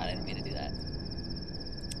 oh god, I didn't mean to do that.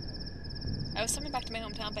 I was summoned back to my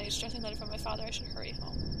hometown by a distressing letter from my father. I should hurry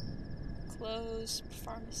home. Close.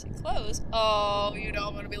 Pharmacy. Close? Oh, you know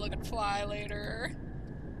I'm gonna be looking fly later.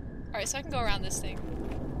 Alright, so I can go around this thing.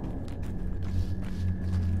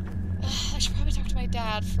 I should probably talk to my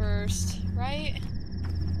dad first, right?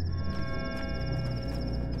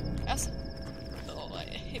 I also... Oh, I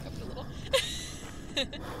hiccuped a little.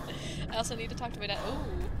 I also need to talk to my dad. Oh.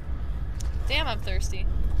 Damn, I'm thirsty.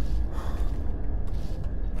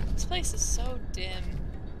 This place is so dim.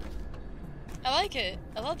 I like it.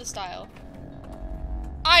 I love the style.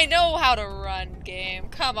 I know how to run, game.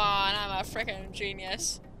 Come on, I'm a freaking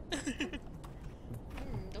genius.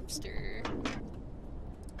 Dumpster.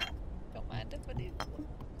 Don't mind if I do.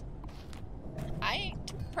 I ain't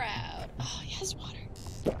too proud. Oh, yes, water.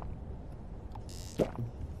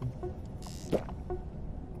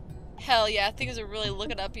 Hell yeah, things are really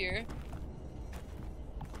looking up here.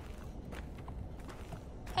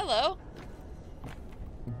 Hello.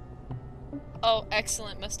 Oh,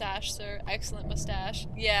 excellent mustache, sir. Excellent mustache.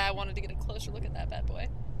 Yeah, I wanted to get a closer look at that bad boy.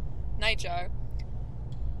 Nightjar.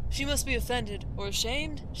 She must be offended, or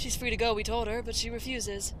ashamed. She's free to go, we told her, but she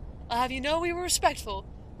refuses. I'll have you know we were respectful.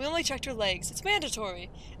 We only checked her legs. It's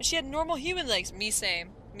mandatory. And she had normal human legs. Me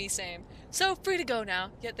same. Me same. So, free to go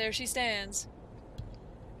now. Yet there she stands.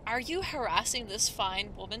 Are you harassing this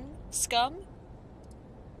fine woman, scum?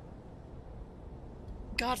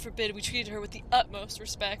 God forbid we treated her with the utmost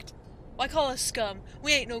respect. Why call us scum?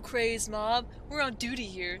 We ain't no crazed mob. We're on duty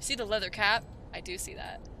here. See the leather cap? I do see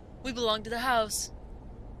that. We belong to the house.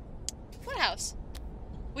 What house?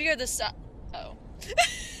 We are the oh.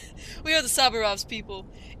 We are the Saburov's people.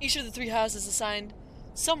 Each of the 3 houses assigned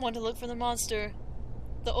someone to look for the monster.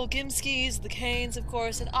 The Olgimskis, the Kanes, of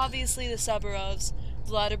course, and obviously the Saburovs.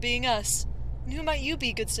 The latter being us. And who might you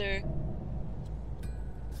be, good sir?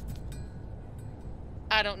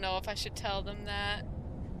 I don't know if I should tell them that.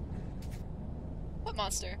 What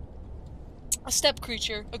monster? A steppe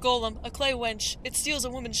creature, a golem, a clay wench. It steals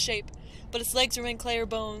a woman's shape, but its legs remain clay or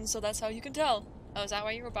bones, so that's how you can tell. Oh, is that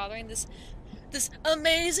why you were bothering this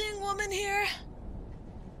amazing woman here?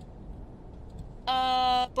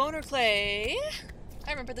 Boner clay.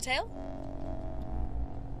 I remember the tale.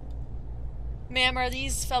 Ma'am, are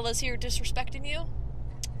these fellas here disrespecting you?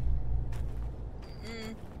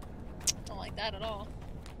 Don't like that at all.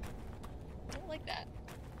 Don't like that.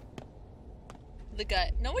 The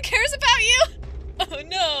gut. No one cares about you! Oh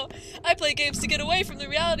no! I play games to get away from the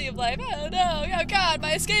reality of life. Oh no! Oh god,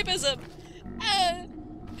 my escapism!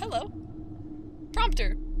 Hello.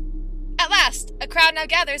 Prompter. At last! A crowd now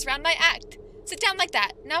gathers round my act. Sit down like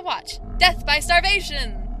that. Now watch. Death by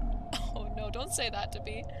starvation! Oh no, don't say that to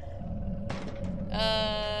me.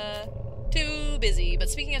 Too busy. But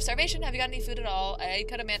speaking of starvation, have you got any food at all? I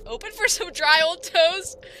cut a man open for some dry old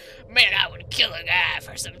toast. Man, I would kill a guy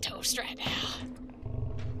for some toast right now.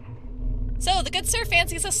 So, the good sir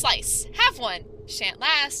fancies a slice. Have one. Shan't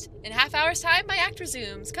last. In half hour's time, my act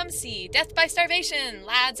resumes. Come see. Death by starvation,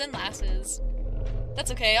 lads and lasses. That's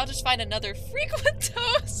okay, I'll just find another freak with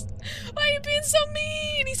toast. Why are you being so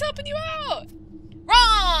mean? He's helping you out.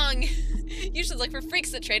 Wrong! You should look for freaks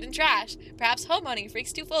that trade in trash. Perhaps homeowning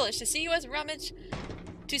freaks too foolish to see as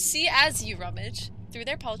you rummage through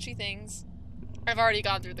their paltry things. I've already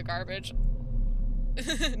gone through the garbage.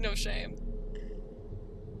 No shame.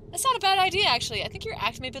 That's not a bad idea, actually. I think your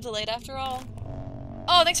act may be delayed after all.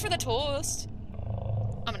 Oh, thanks for the toast.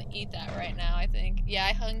 I'm gonna eat that right now, I think. Yeah,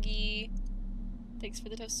 I hungry. Thanks for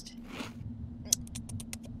the toast.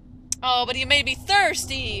 Oh, but you made me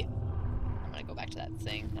thirsty! I'm gonna go back to that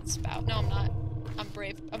thing, that spout. No, I'm not. I'm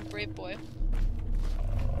brave. I'm a brave boy.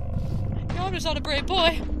 No, I'm just not a brave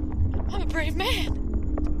boy. I'm a brave man.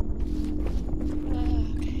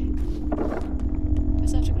 Okay.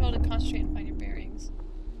 Just have to hold and concentrate and find your bearings.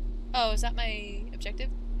 Oh, is that my objective?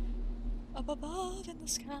 Up above in the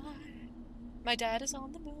sky, my dad is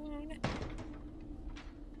on the moon.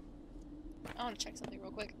 I want to check something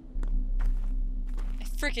real quick. I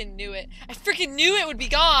freaking knew it. I freaking knew it would be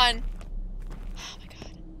gone! Oh my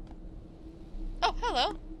god. Oh,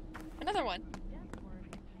 hello. Another one.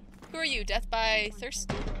 Who are you? Death by thirst?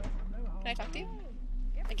 Can I talk to you?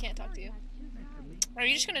 I can't talk to you. Are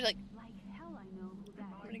you just gonna, like... I'm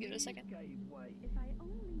gonna give it a second.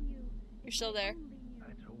 You're still there.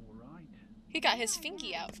 He got his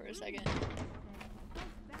fingy out for a second.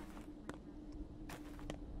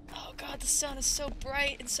 Oh god, the sun is so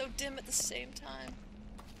bright and so dim at the same time.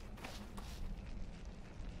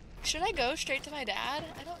 Should I go straight to my dad?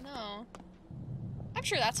 I don't know. I'm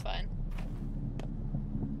sure that's fine.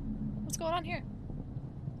 What's going on here?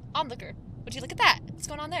 Onlooker. Would you look at that? What's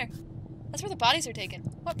going on there? That's where the bodies are taken.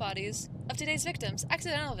 What bodies? Of today's victims.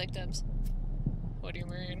 Accidental victims. What do you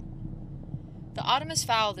mean? The autumn is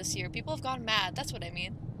foul this year. People have gone mad. That's what I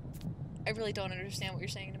mean. I really don't understand what you're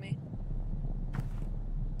saying to me.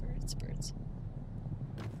 Birds, birds.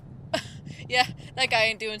 Yeah, that guy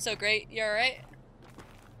ain't doing so great. You alright?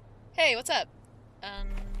 Hey, what's up? Oh,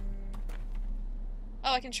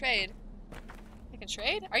 I can trade. I can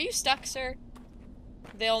trade? Are you stuck, sir?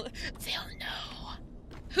 They'll know.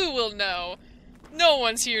 Who will know? No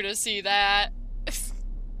one's here to see that.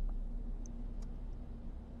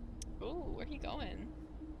 Ooh, where he going?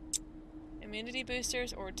 Immunity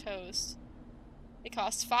boosters or toast. It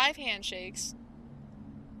costs 5 handshakes.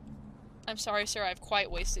 I'm sorry, sir, I've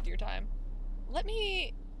quite wasted your time. Let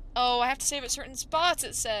me... Oh, I have to save at certain spots,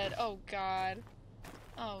 it said. Oh, God.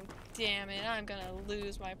 Oh, damn it. I'm gonna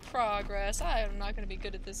lose my progress. I am not gonna be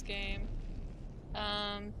good at this game.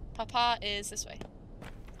 Papa is this way.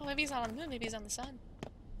 Oh, maybe he's not on the moon. Maybe he's on the sun.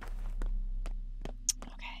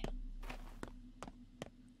 Okay.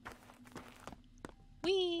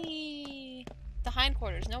 Whee! The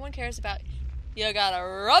hindquarters. No one cares about... You gotta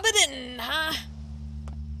rub it in, huh?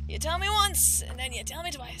 You tell me once, and then you tell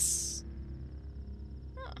me twice.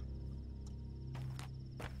 Huh.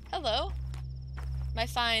 Hello. My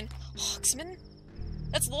fine Hawksman?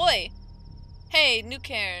 That's Loy. Hey, new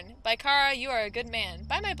Cairn. By Kara, you are a good man.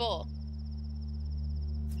 Buy my bull.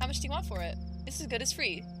 How much do you want for it? It's as good as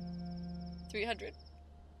free. 300.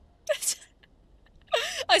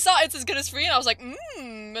 I saw it's as good as free, and I was like,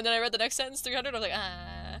 and then I read the next sentence, 300, I was like,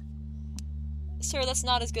 ah. Sir, that's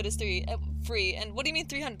not as good as free. And what do you mean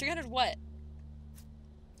 300? 300 what? I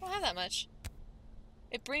don't have that much.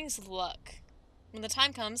 It brings luck. When the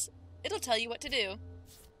time comes, it'll tell you what to do.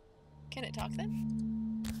 Can it talk then?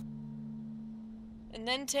 And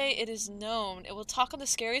Nente, it is known. It will talk on the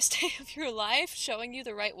scariest day of your life, showing you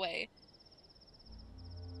the right way.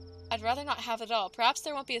 I'd rather not have it all. Perhaps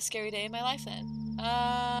there won't be a scary day in my life then.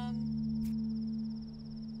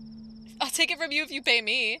 I'll take it from you if you pay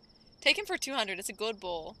me. Take him for 200. It's a good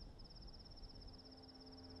bull.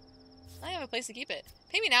 I have a place to keep it.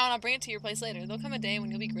 Pay me now and I'll bring it to your place later. There'll come a day when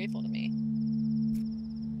you'll be grateful to me.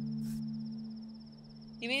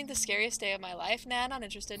 You mean the scariest day of my life? Nah, not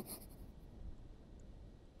interested.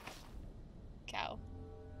 Cow.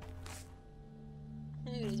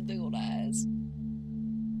 Look at those big old eyes.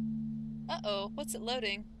 Uh-oh, what's it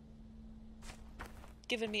loading?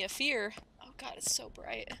 Giving me a fear. Oh god, it's so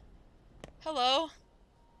bright. Hello?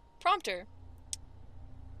 Prompter.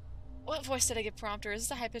 What voice did I give Prompter? Is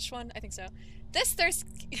this a high-pitched one? I think so. This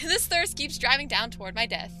thirst keeps driving down toward my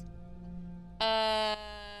death.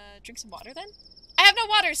 Drink some water then? I have no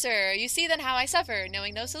water, sir. You see then how I suffer,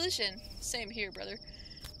 knowing no solution. Same here, brother.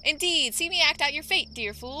 Indeed, see me act out your fate,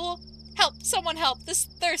 dear fool. Help, someone help. This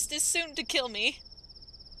thirst is soon to kill me.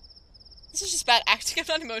 This is just bad acting. I'm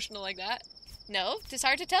not emotional like that. No, 'tis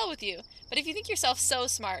hard to tell with you. But if you think yourself so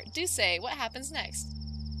smart, do say, what happens next?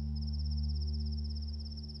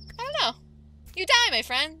 I don't know. You die, my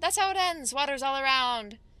friend. That's how it ends. Water's all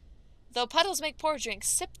around. Though puddles make poor drink,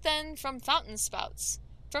 sip then from fountain spouts.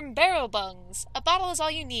 From barrel bungs. A bottle is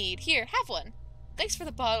all you need. Here, have one. Thanks for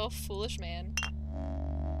the bottle, foolish man.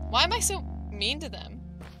 Why am I so mean to them?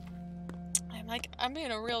 I'm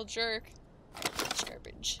being a real jerk.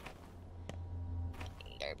 Garbage.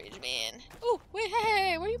 Garbage man. Ooh, wait,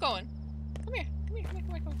 hey, where are you going? Come here. Come here.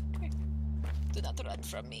 Do not run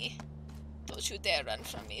from me. Don't you dare run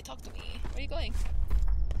from me. Talk to me. Where are you going?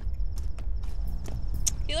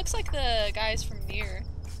 He looks like the guys from Nier.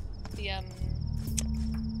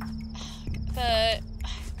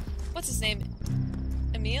 What's his name?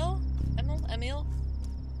 Emil? Emil?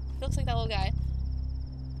 He looks like that little guy.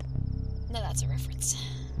 No, that's a reference.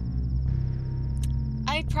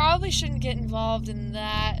 I probably shouldn't get involved in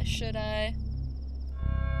that, should I?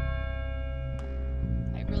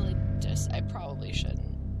 I probably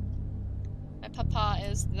shouldn't. My papa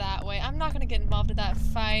is that way. I'm not gonna get involved in that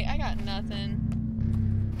fight. I got nothing.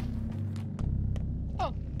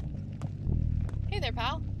 Oh. Hey there,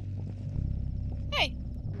 pal. Hey.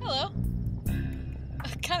 Hello.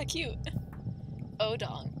 Kinda cute. Oh,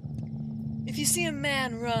 dong. If you see a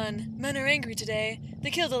man run, men are angry today.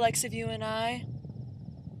 They kill the likes of you and I.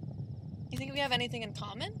 You think we have anything in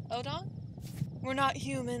common, Odong? We're not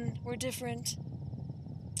human. We're different.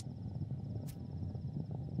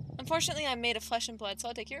 Unfortunately, I'm made of flesh and blood, so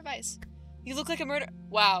I'll take your advice. You look like a murderer.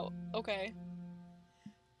 Wow. Okay.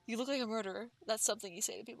 You look like a murderer. That's something you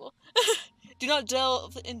say to people. Do not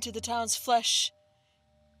delve into the town's flesh.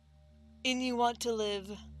 In you want to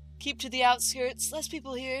live. Keep to the outskirts. Less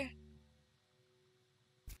people here.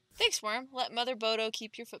 Thanks, Worm. Let Mother Bodo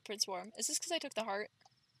keep your footprints warm. Is this because I took the heart?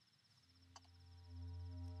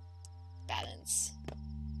 Balance.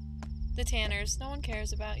 The Tanners. No one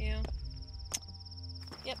cares about you.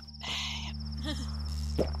 Yep.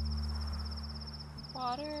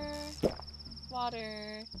 Water.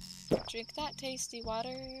 Water. Drink that tasty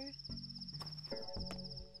water.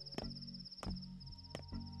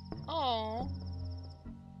 Oh.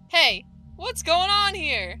 Hey! What's going on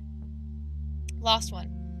here? Lost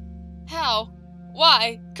one. How?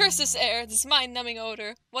 Why? Curse this air, this mind-numbing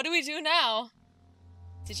odor. What do we do now?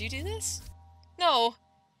 Did you do this? No.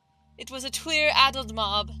 It was a queer-addled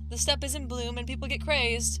mob. The steppe is in bloom and people get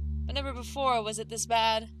crazed. But never before was it this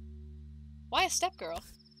bad. Why a steppe girl?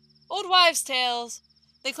 Old wives' tales.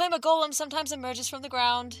 They claim a golem sometimes emerges from the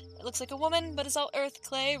ground. It looks like a woman, but is all earth,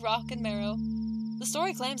 clay, rock, and marrow. The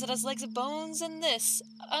story claims it has legs of bones and this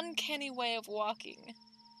uncanny way of walking.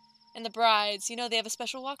 And the brides, you know they have a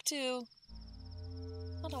special walk too.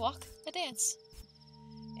 Not a walk, a dance.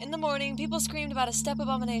 In the morning, people screamed about a steppe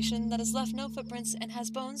abomination that has left no footprints and has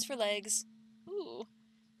bones for legs. Ooh.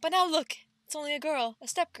 But now look, it's only a girl, a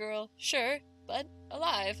steppe girl, sure, but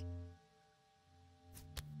alive.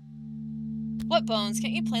 What bones?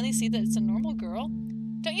 Can't you plainly see that it's a normal girl?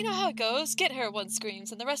 Don't you know how it goes? Get her, one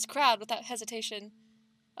screams, and the rest crowd without hesitation.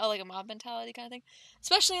 Oh, like a mob mentality kind of thing?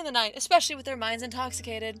 Especially in the night, especially with their minds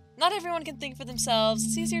intoxicated. Not everyone can think for themselves.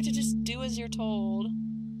 It's easier to just do as you're told.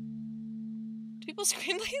 Do people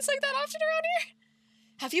scream things like that often around here?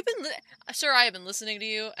 Have you been Sir, I have been listening to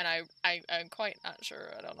you, and I'm quite not sure.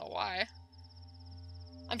 I don't know why.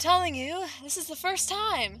 I'm telling you, this is the first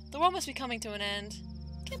time. The world must be coming to an end.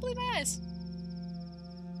 Can't believe my eyes.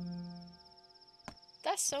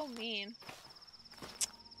 That's so mean.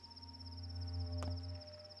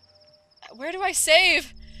 Where do I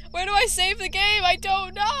save? Where do I save the game? I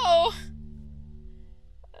don't know!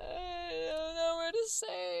 I don't know where to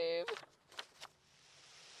save.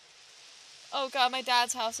 Oh god, my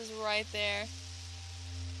dad's house is right there.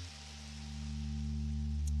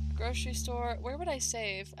 Grocery store. Where would I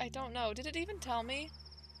save? I don't know. Did it even tell me?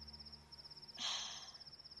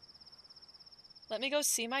 Let me go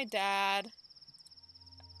see my dad.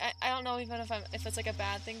 I don't know even if it's like a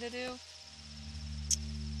bad thing to do.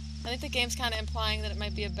 I think the game's kind of implying that it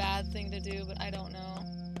might be a bad thing to do, but I don't know.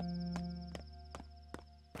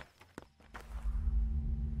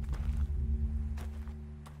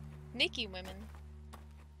 Naked women.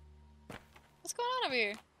 What's going on over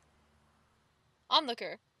here?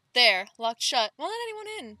 Onlooker. There, locked shut. Won't let anyone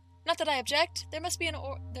in. Not that I object. There must be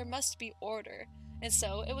order. And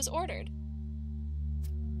so it was ordered.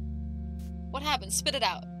 What happened? Spit it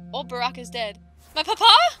out. Old Barack is dead. My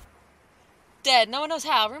papa? Dead. No one knows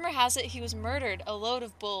how. Rumor has it he was murdered. A load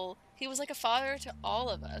of bull. He was like a father to all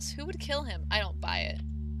of us. Who would kill him? I don't buy it.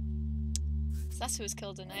 So that's who was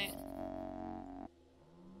killed tonight.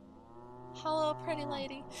 Hello, pretty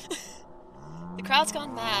lady. The crowd's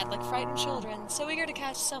gone mad, like frightened children, so eager to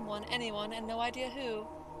catch someone, anyone, and no idea who.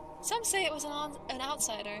 Some say it was an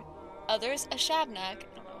outsider. Others, a shabnak.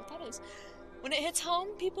 I don't know what that is. When it hits home,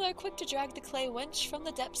 people are quick to drag the clay wench from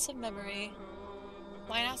the depths of memory.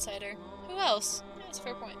 Why an outsider? Who else? Yeah, that's a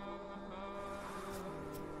fair point.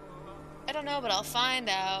 I don't know, but I'll find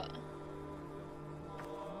out.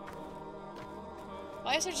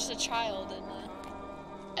 Why is there just a child in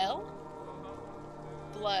the... L?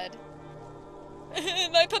 Blood.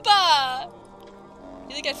 My papa!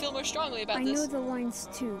 You think I'd feel more strongly about this? I know the lines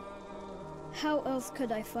too. How else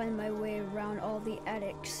could I find my way around all the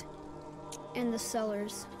attics? And the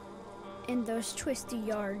cellars, and those twisty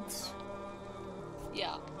yards.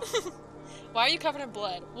 Yeah. Why are you covered in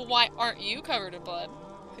blood? Well, why aren't you covered in blood?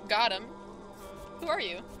 Got him. Who are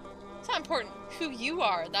you? It's not important who you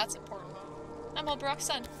are, that's important. I'm old Barack's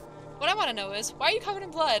son. What I want to know is, why are you covered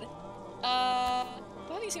in blood?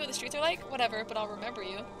 Haven't you seen what the streets are like? Whatever, but I'll remember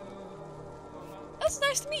you. That's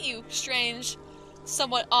nice to meet you, strange,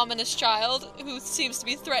 somewhat ominous child who seems to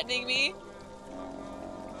be threatening me.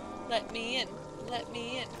 Let me in. Let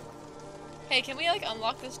me in. Hey, can we, like,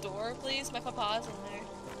 unlock this door, please? My papa's in there.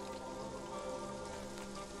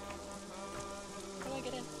 How do I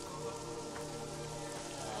get in?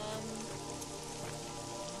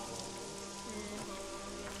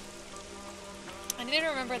 I need to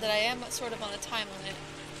remember that I am sort of on a time limit.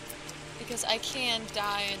 Because I can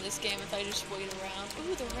die in this game if I just wait around.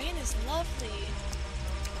 Ooh, the rain is lovely.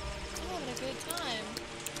 I'm having a good time.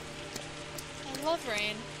 I love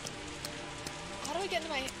rain. How do I get into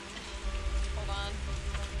my... Hold on.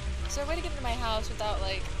 Is there a way to get into my house without,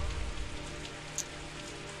 like...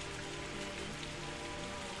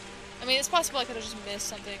 I mean, it's possible I could have just missed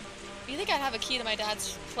something. You think I'd have a key to my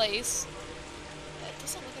dad's place? It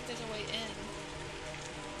doesn't look like there's a way in.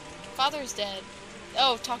 Father's dead.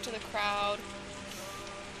 Oh, talk to the crowd.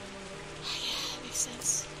 Oh, yeah, that makes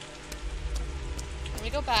sense. Let me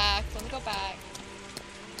go back. Let me go back.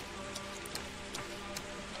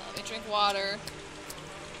 Let me drink water.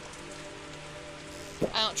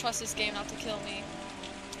 I don't trust this game not to kill me.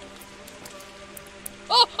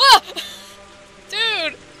 Oh! Ah!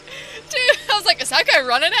 Dude! Dude! I was like, is that guy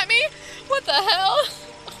running at me? What the hell?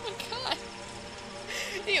 Oh my god.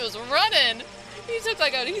 He was running.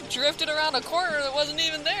 He drifted around a corner that wasn't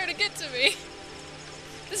even there to get to me.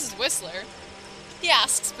 This is Whistler. He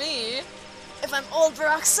asks me. If I'm old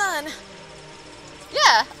Barack's son.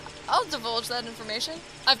 Yeah, I'll divulge that information.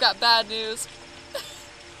 I've got bad news.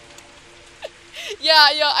 Yeah,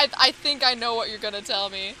 I think I know what you're gonna tell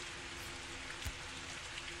me.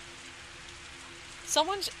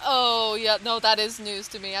 Oh, yeah, no, that is news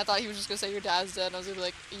to me. I thought he was just gonna say your dad's dead, and I was gonna be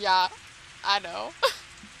like, yeah, I know.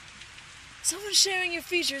 Someone sharing your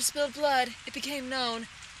features spilled blood. It became known.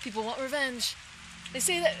 People want revenge. They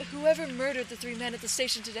say that whoever murdered the 3 men at the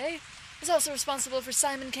station today is also responsible for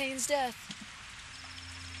Simon Kane's death.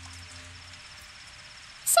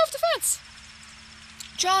 Self-defense.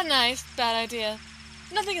 Draw a knife, bad idea.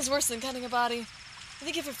 Nothing is worse than cutting a body. I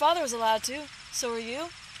think if your father was allowed to, so are you.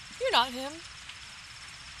 You're not him.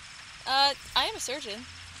 I am a surgeon.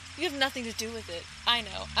 You have nothing to do with it. I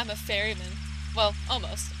know. I'm a ferryman. Well,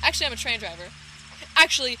 almost. Actually, I'm a train driver.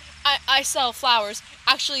 Actually, I sell flowers.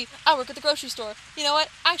 Actually, I work at the grocery store. You know what?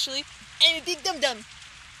 Actually, I'm a big dum-dum.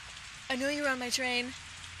 I know you were on my train.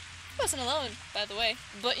 I wasn't alone, by the way.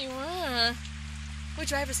 But you were. We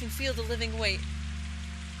drivers can feel the living weight.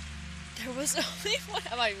 There was only one.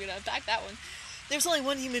 I'm not even gonna unpack that one. There was only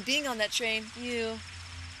one human being on that train. You.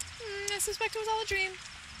 I suspect it was all a dream.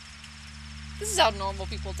 This is how normal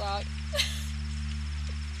people talk.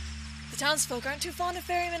 The townsfolk aren't too fond of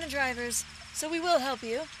ferrymen and drivers, so we will help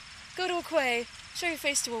you. Go to a quay, show your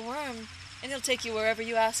face to a worm, and he'll take you wherever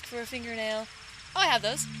you ask for a fingernail. Oh, I have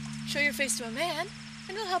those. Show your face to a man,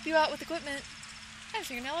 and he'll help you out with equipment. I have a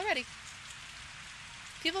fingernail already.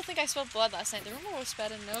 People think I spilled blood last night. The rumor was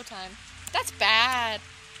spread in no time. That's bad.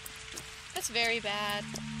 That's very bad.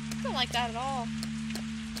 I don't like that at all.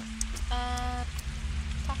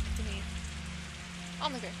 Talk to me.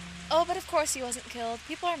 On the grid. Oh, but of course he wasn't killed.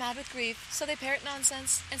 People are mad with grief, so they parrot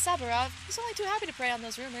nonsense. And Saburov, he's only too happy to prey on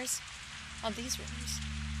those rumors. On these rumors.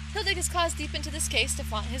 He'll dig his claws deep into this case to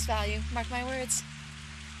flaunt his value. Mark my words.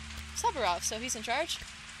 Saburov, so he's in charge?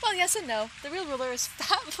 Well, yes and no. The real ruler is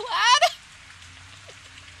Fat Vlad.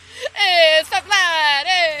 Hey, it's Fat Vlad!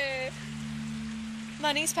 Hey!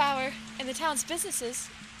 Money's power, and the town's business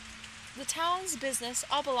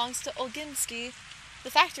all belongs to Olginsky. The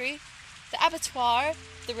factory, the abattoir,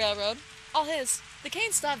 the railroad, all his. The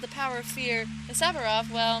Kanes still have the power of fear, and Saburov,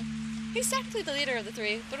 well, he's technically the leader of the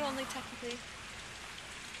three, but only technically.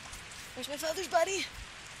 Where's my father's body?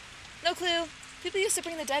 No clue. People used to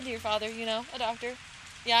bring the dead to your father, you know, a doctor.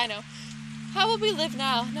 Yeah, I know. How will we live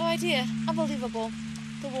now? No idea. Unbelievable.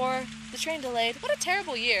 The war, the train delayed. What a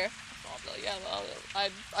terrible year. Oh, yeah, well,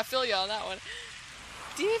 I feel you on that one.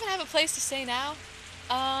 Do you even have a place to stay now?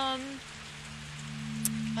 I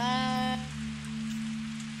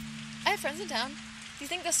have friends in town. Do you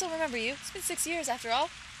think they'll still remember you? It's been 6 years after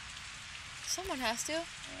all. Someone has to.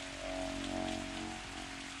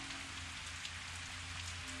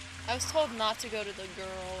 I was told not to go to the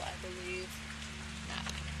girl, I believe.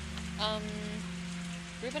 Nah.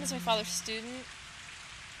 Ruben is my father's student.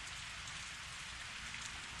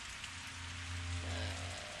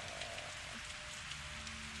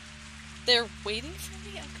 They're waiting for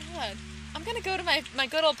me? Oh, God. I'm gonna go to my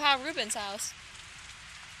good old pal Ruben's house.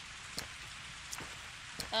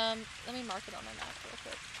 Let me mark it on my map real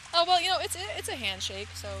quick. Oh, well, you know, it's a handshake,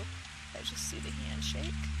 so I just see the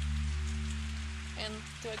handshake. And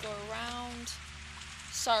do I go around?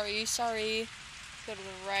 Sorry. Go to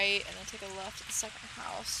the right, and then take a left at the second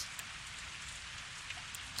house.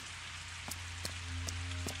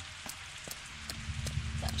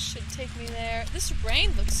 That should take me there. This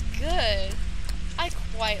rain looks good. I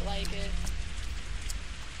quite like it.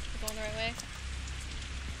 Am I going the right way?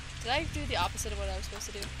 Did I do the opposite of what I was supposed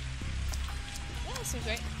to do? Yeah, that seems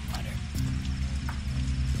right. Water.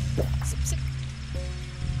 Sip.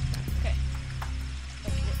 Okay.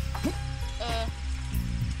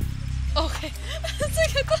 Okay. It's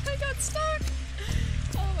like I thought I got stuck.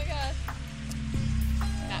 Oh my god.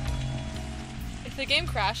 Nah. If the game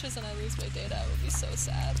crashes and I lose my data, I will be so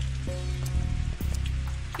sad.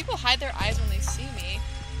 People hide their eyes when they see me.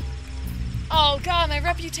 Oh god, my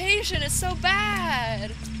reputation is so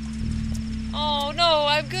bad. Oh no,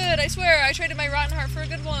 I'm good. I swear, I traded my rotten heart for a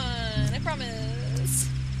good one. I promise.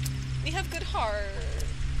 We have good heart.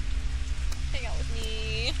 Hang out with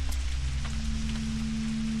me.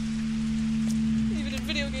 Even in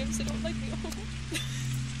video games, they don't like me.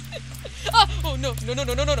 Oh no. No,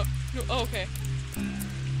 oh, okay.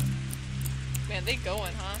 Man, they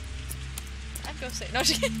going, huh? I'd go say no.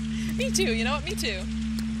 Me too. You know what? Me too.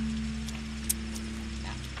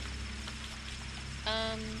 Yeah.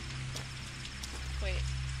 Wait.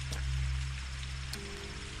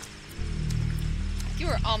 You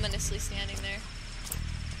were ominously standing there.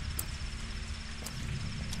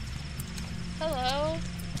 hello.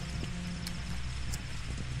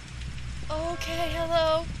 Okay,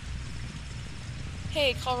 hello.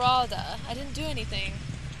 Hey, Coralda, I didn't do anything.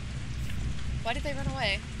 Why did they run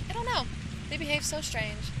away? I don't know. They behave so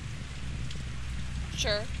strange.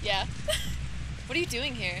 Sure, yeah. What are you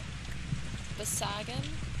doing here? Basagan?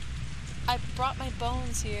 I brought my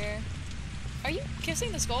bones here. Are you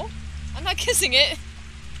kissing the skull? I'm not kissing it.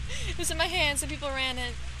 It was in my hands and people ran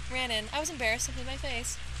in. I was embarrassed and hid my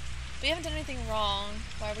face. But you haven't done anything wrong.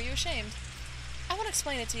 Why were you ashamed? I won't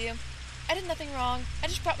explain it to you. I did nothing wrong. I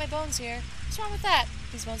just brought my bones here. What's wrong with that?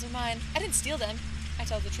 These bones are mine. I didn't steal them. I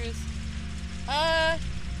tell the truth. Well,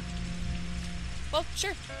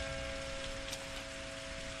 sure.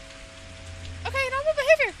 Okay, normal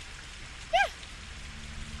behavior.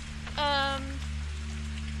 Yeah.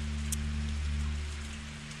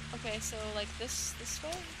 Okay, so like this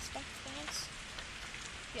way? It's back to the house?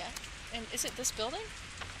 Yeah. And is it this building?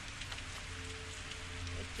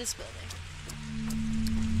 It's this building.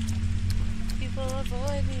 People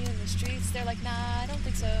avoid me in the streets. They're like, nah, I don't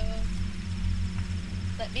think so.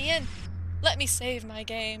 Let me in. Let me save my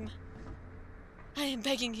game. I am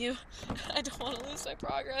begging you. I don't want to lose my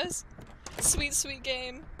progress. Sweet, sweet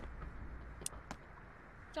game.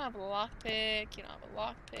 You don't have a lockpick. You don't have a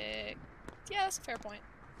lockpick. Yeah, that's a fair point.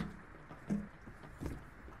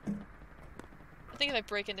 I think if I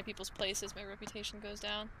break into people's places, my reputation goes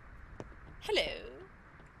down. Hello.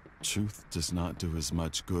 Truth does not do as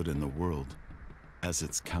much good in the world as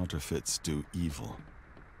its counterfeits do evil.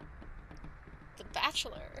 The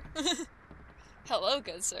Bachelor. Hello,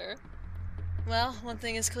 good sir. Well, one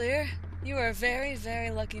thing is clear. You are a very,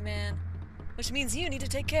 very lucky man. Which means you need to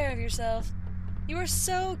take care of yourself. You are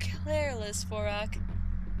so careless, Vorak.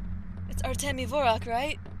 It's Artemi Vorak,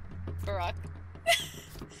 right? Vorak.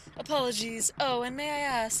 Apologies. Oh, and may I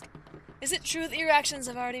ask, is it true that your actions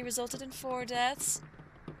have already resulted in 4 deaths?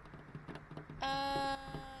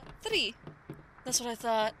 3. That's what I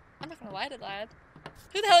thought. I'm not gonna lie to lad.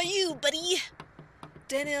 Who the hell are you, buddy?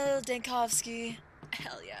 Daniel Dankovsky.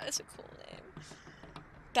 Hell yeah, that's a cool name.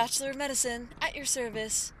 Bachelor of Medicine, at your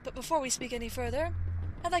service. But before we speak any further,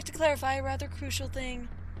 I'd like to clarify a rather crucial thing.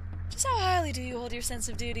 Just how highly do you hold your sense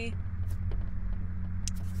of duty?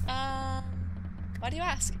 Why do you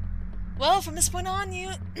ask? Well, from this point on,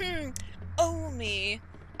 you owe me.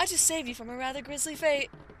 I just saved you from a rather grisly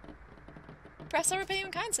fate. Perhaps I'll repay you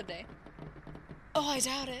in kind someday. Oh, I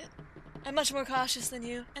doubt it. I'm much more cautious than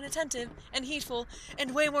you, and attentive, and heedful,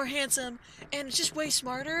 and way more handsome, and just way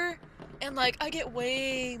smarter. And, like, I get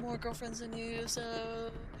way more girlfriends than you,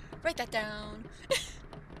 so write that down.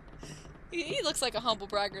 He looks like a humble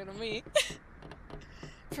bragger to me.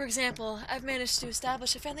 For example, I've managed to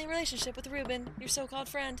establish a friendly relationship with Ruben, your so-called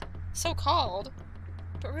friend. So-called?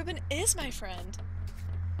 But Ruben is my friend.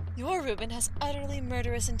 Your Ruben has utterly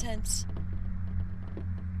murderous intents.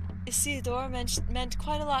 Isidore meant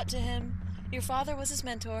quite a lot to him. Your father was his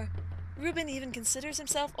mentor. Ruben even considers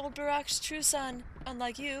himself old Barak's true son,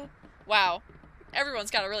 unlike you. Wow.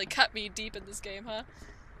 Everyone's gotta really cut me deep in this game, huh?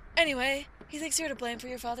 Anyway, he thinks you're to blame for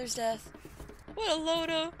your father's death. What a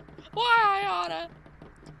load of... Why I oughta...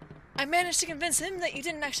 I managed to convince him that you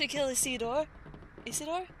didn't actually kill Isidore.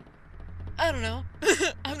 Isidore? I don't know.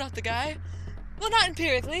 I'm not the guy. Well, not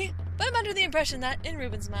empirically, but I'm under the impression that, in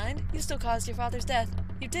Ruben's mind, you still caused your father's death.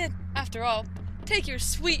 You did, after all. Take your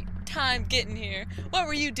sweet time getting here. What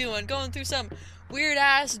were you doing? Going through some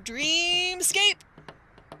weird-ass dreamscape?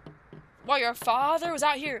 While your father was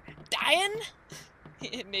out here dying?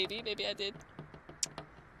 Maybe I did.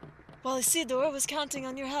 Well, Isidore was counting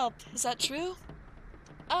on your help. Is that true?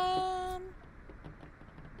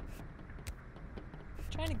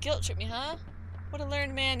 Trying to guilt trip me, huh? What a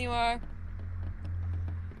learned man you are.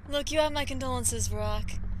 Look, you have my condolences,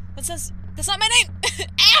 Varrock. But since... That's not my name!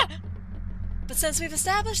 Ah! But since we've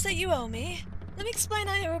established that you owe me, let me explain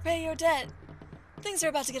how you repay your debt. Things are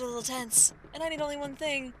about to get a little tense, and I need only one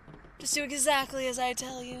thing. Just do exactly as I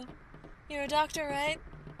tell you. You're a doctor, right?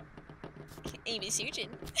 I'm a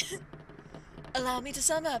surgeon. Allow me to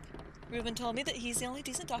sum up. Ruben told me that he's the only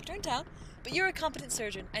decent doctor in town, but you're a competent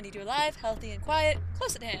surgeon. I need you alive, healthy, and quiet,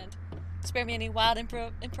 close at hand. Spare me any wild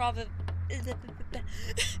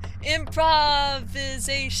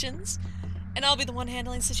improvisations, and I'll be the one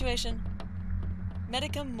handling the situation.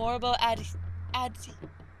 Medicum morbo ad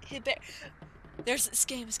hiber. This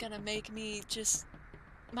game is gonna make me just...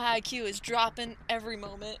 My IQ is dropping every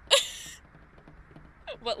moment.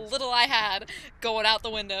 What little I had going out the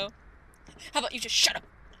window. How about you just shut up?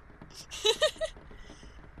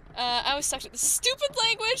 I was stuck with this stupid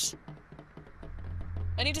language.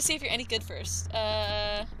 I need to see if you're any good first.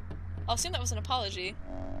 I'll assume that was an apology.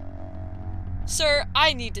 Sir,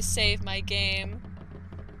 I need to save my game.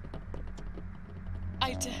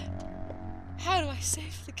 How do I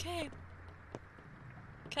save the game?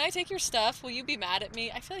 Can I take your stuff? Will you be mad at me?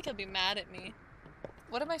 I feel like he'll be mad at me.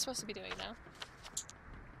 What am I supposed to be doing now?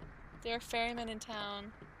 There are ferrymen in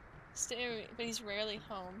town. But he's rarely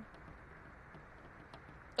home.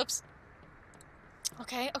 Oops.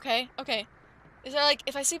 Okay, okay, okay. Is there like,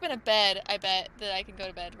 if I sleep in a bed, I bet that I can go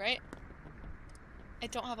to bed, right? I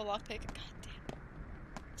don't have a lockpick. God damn.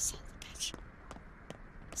 Son of a bitch.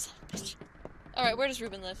 Son of a bitch. Alright, where does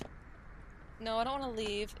Ruben live? No, I don't want to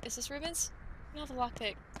leave. Is this Ruben's? I don't have a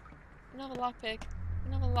lockpick. I don't have a lockpick.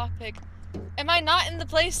 I don't have a lockpick. Am I not in the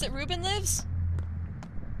place that Ruben lives?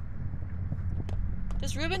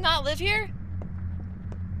 Does Ruben not live here?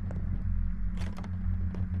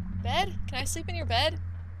 Bed? Can I sleep in your bed?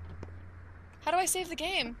 How do I save the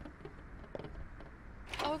game?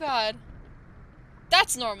 Oh god.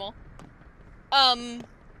 That's normal.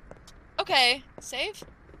 Okay. Save?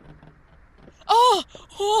 Oh!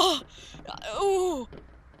 Oh! Oh!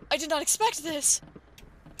 I did not expect this!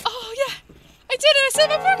 Oh, yeah! I did it! I saved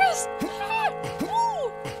my progress!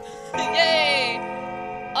 Yay!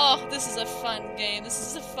 Oh, this is a fun game. This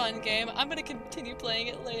is a fun game. I'm gonna continue playing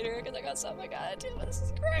it later because I got stuff I gotta do. This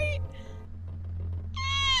is great!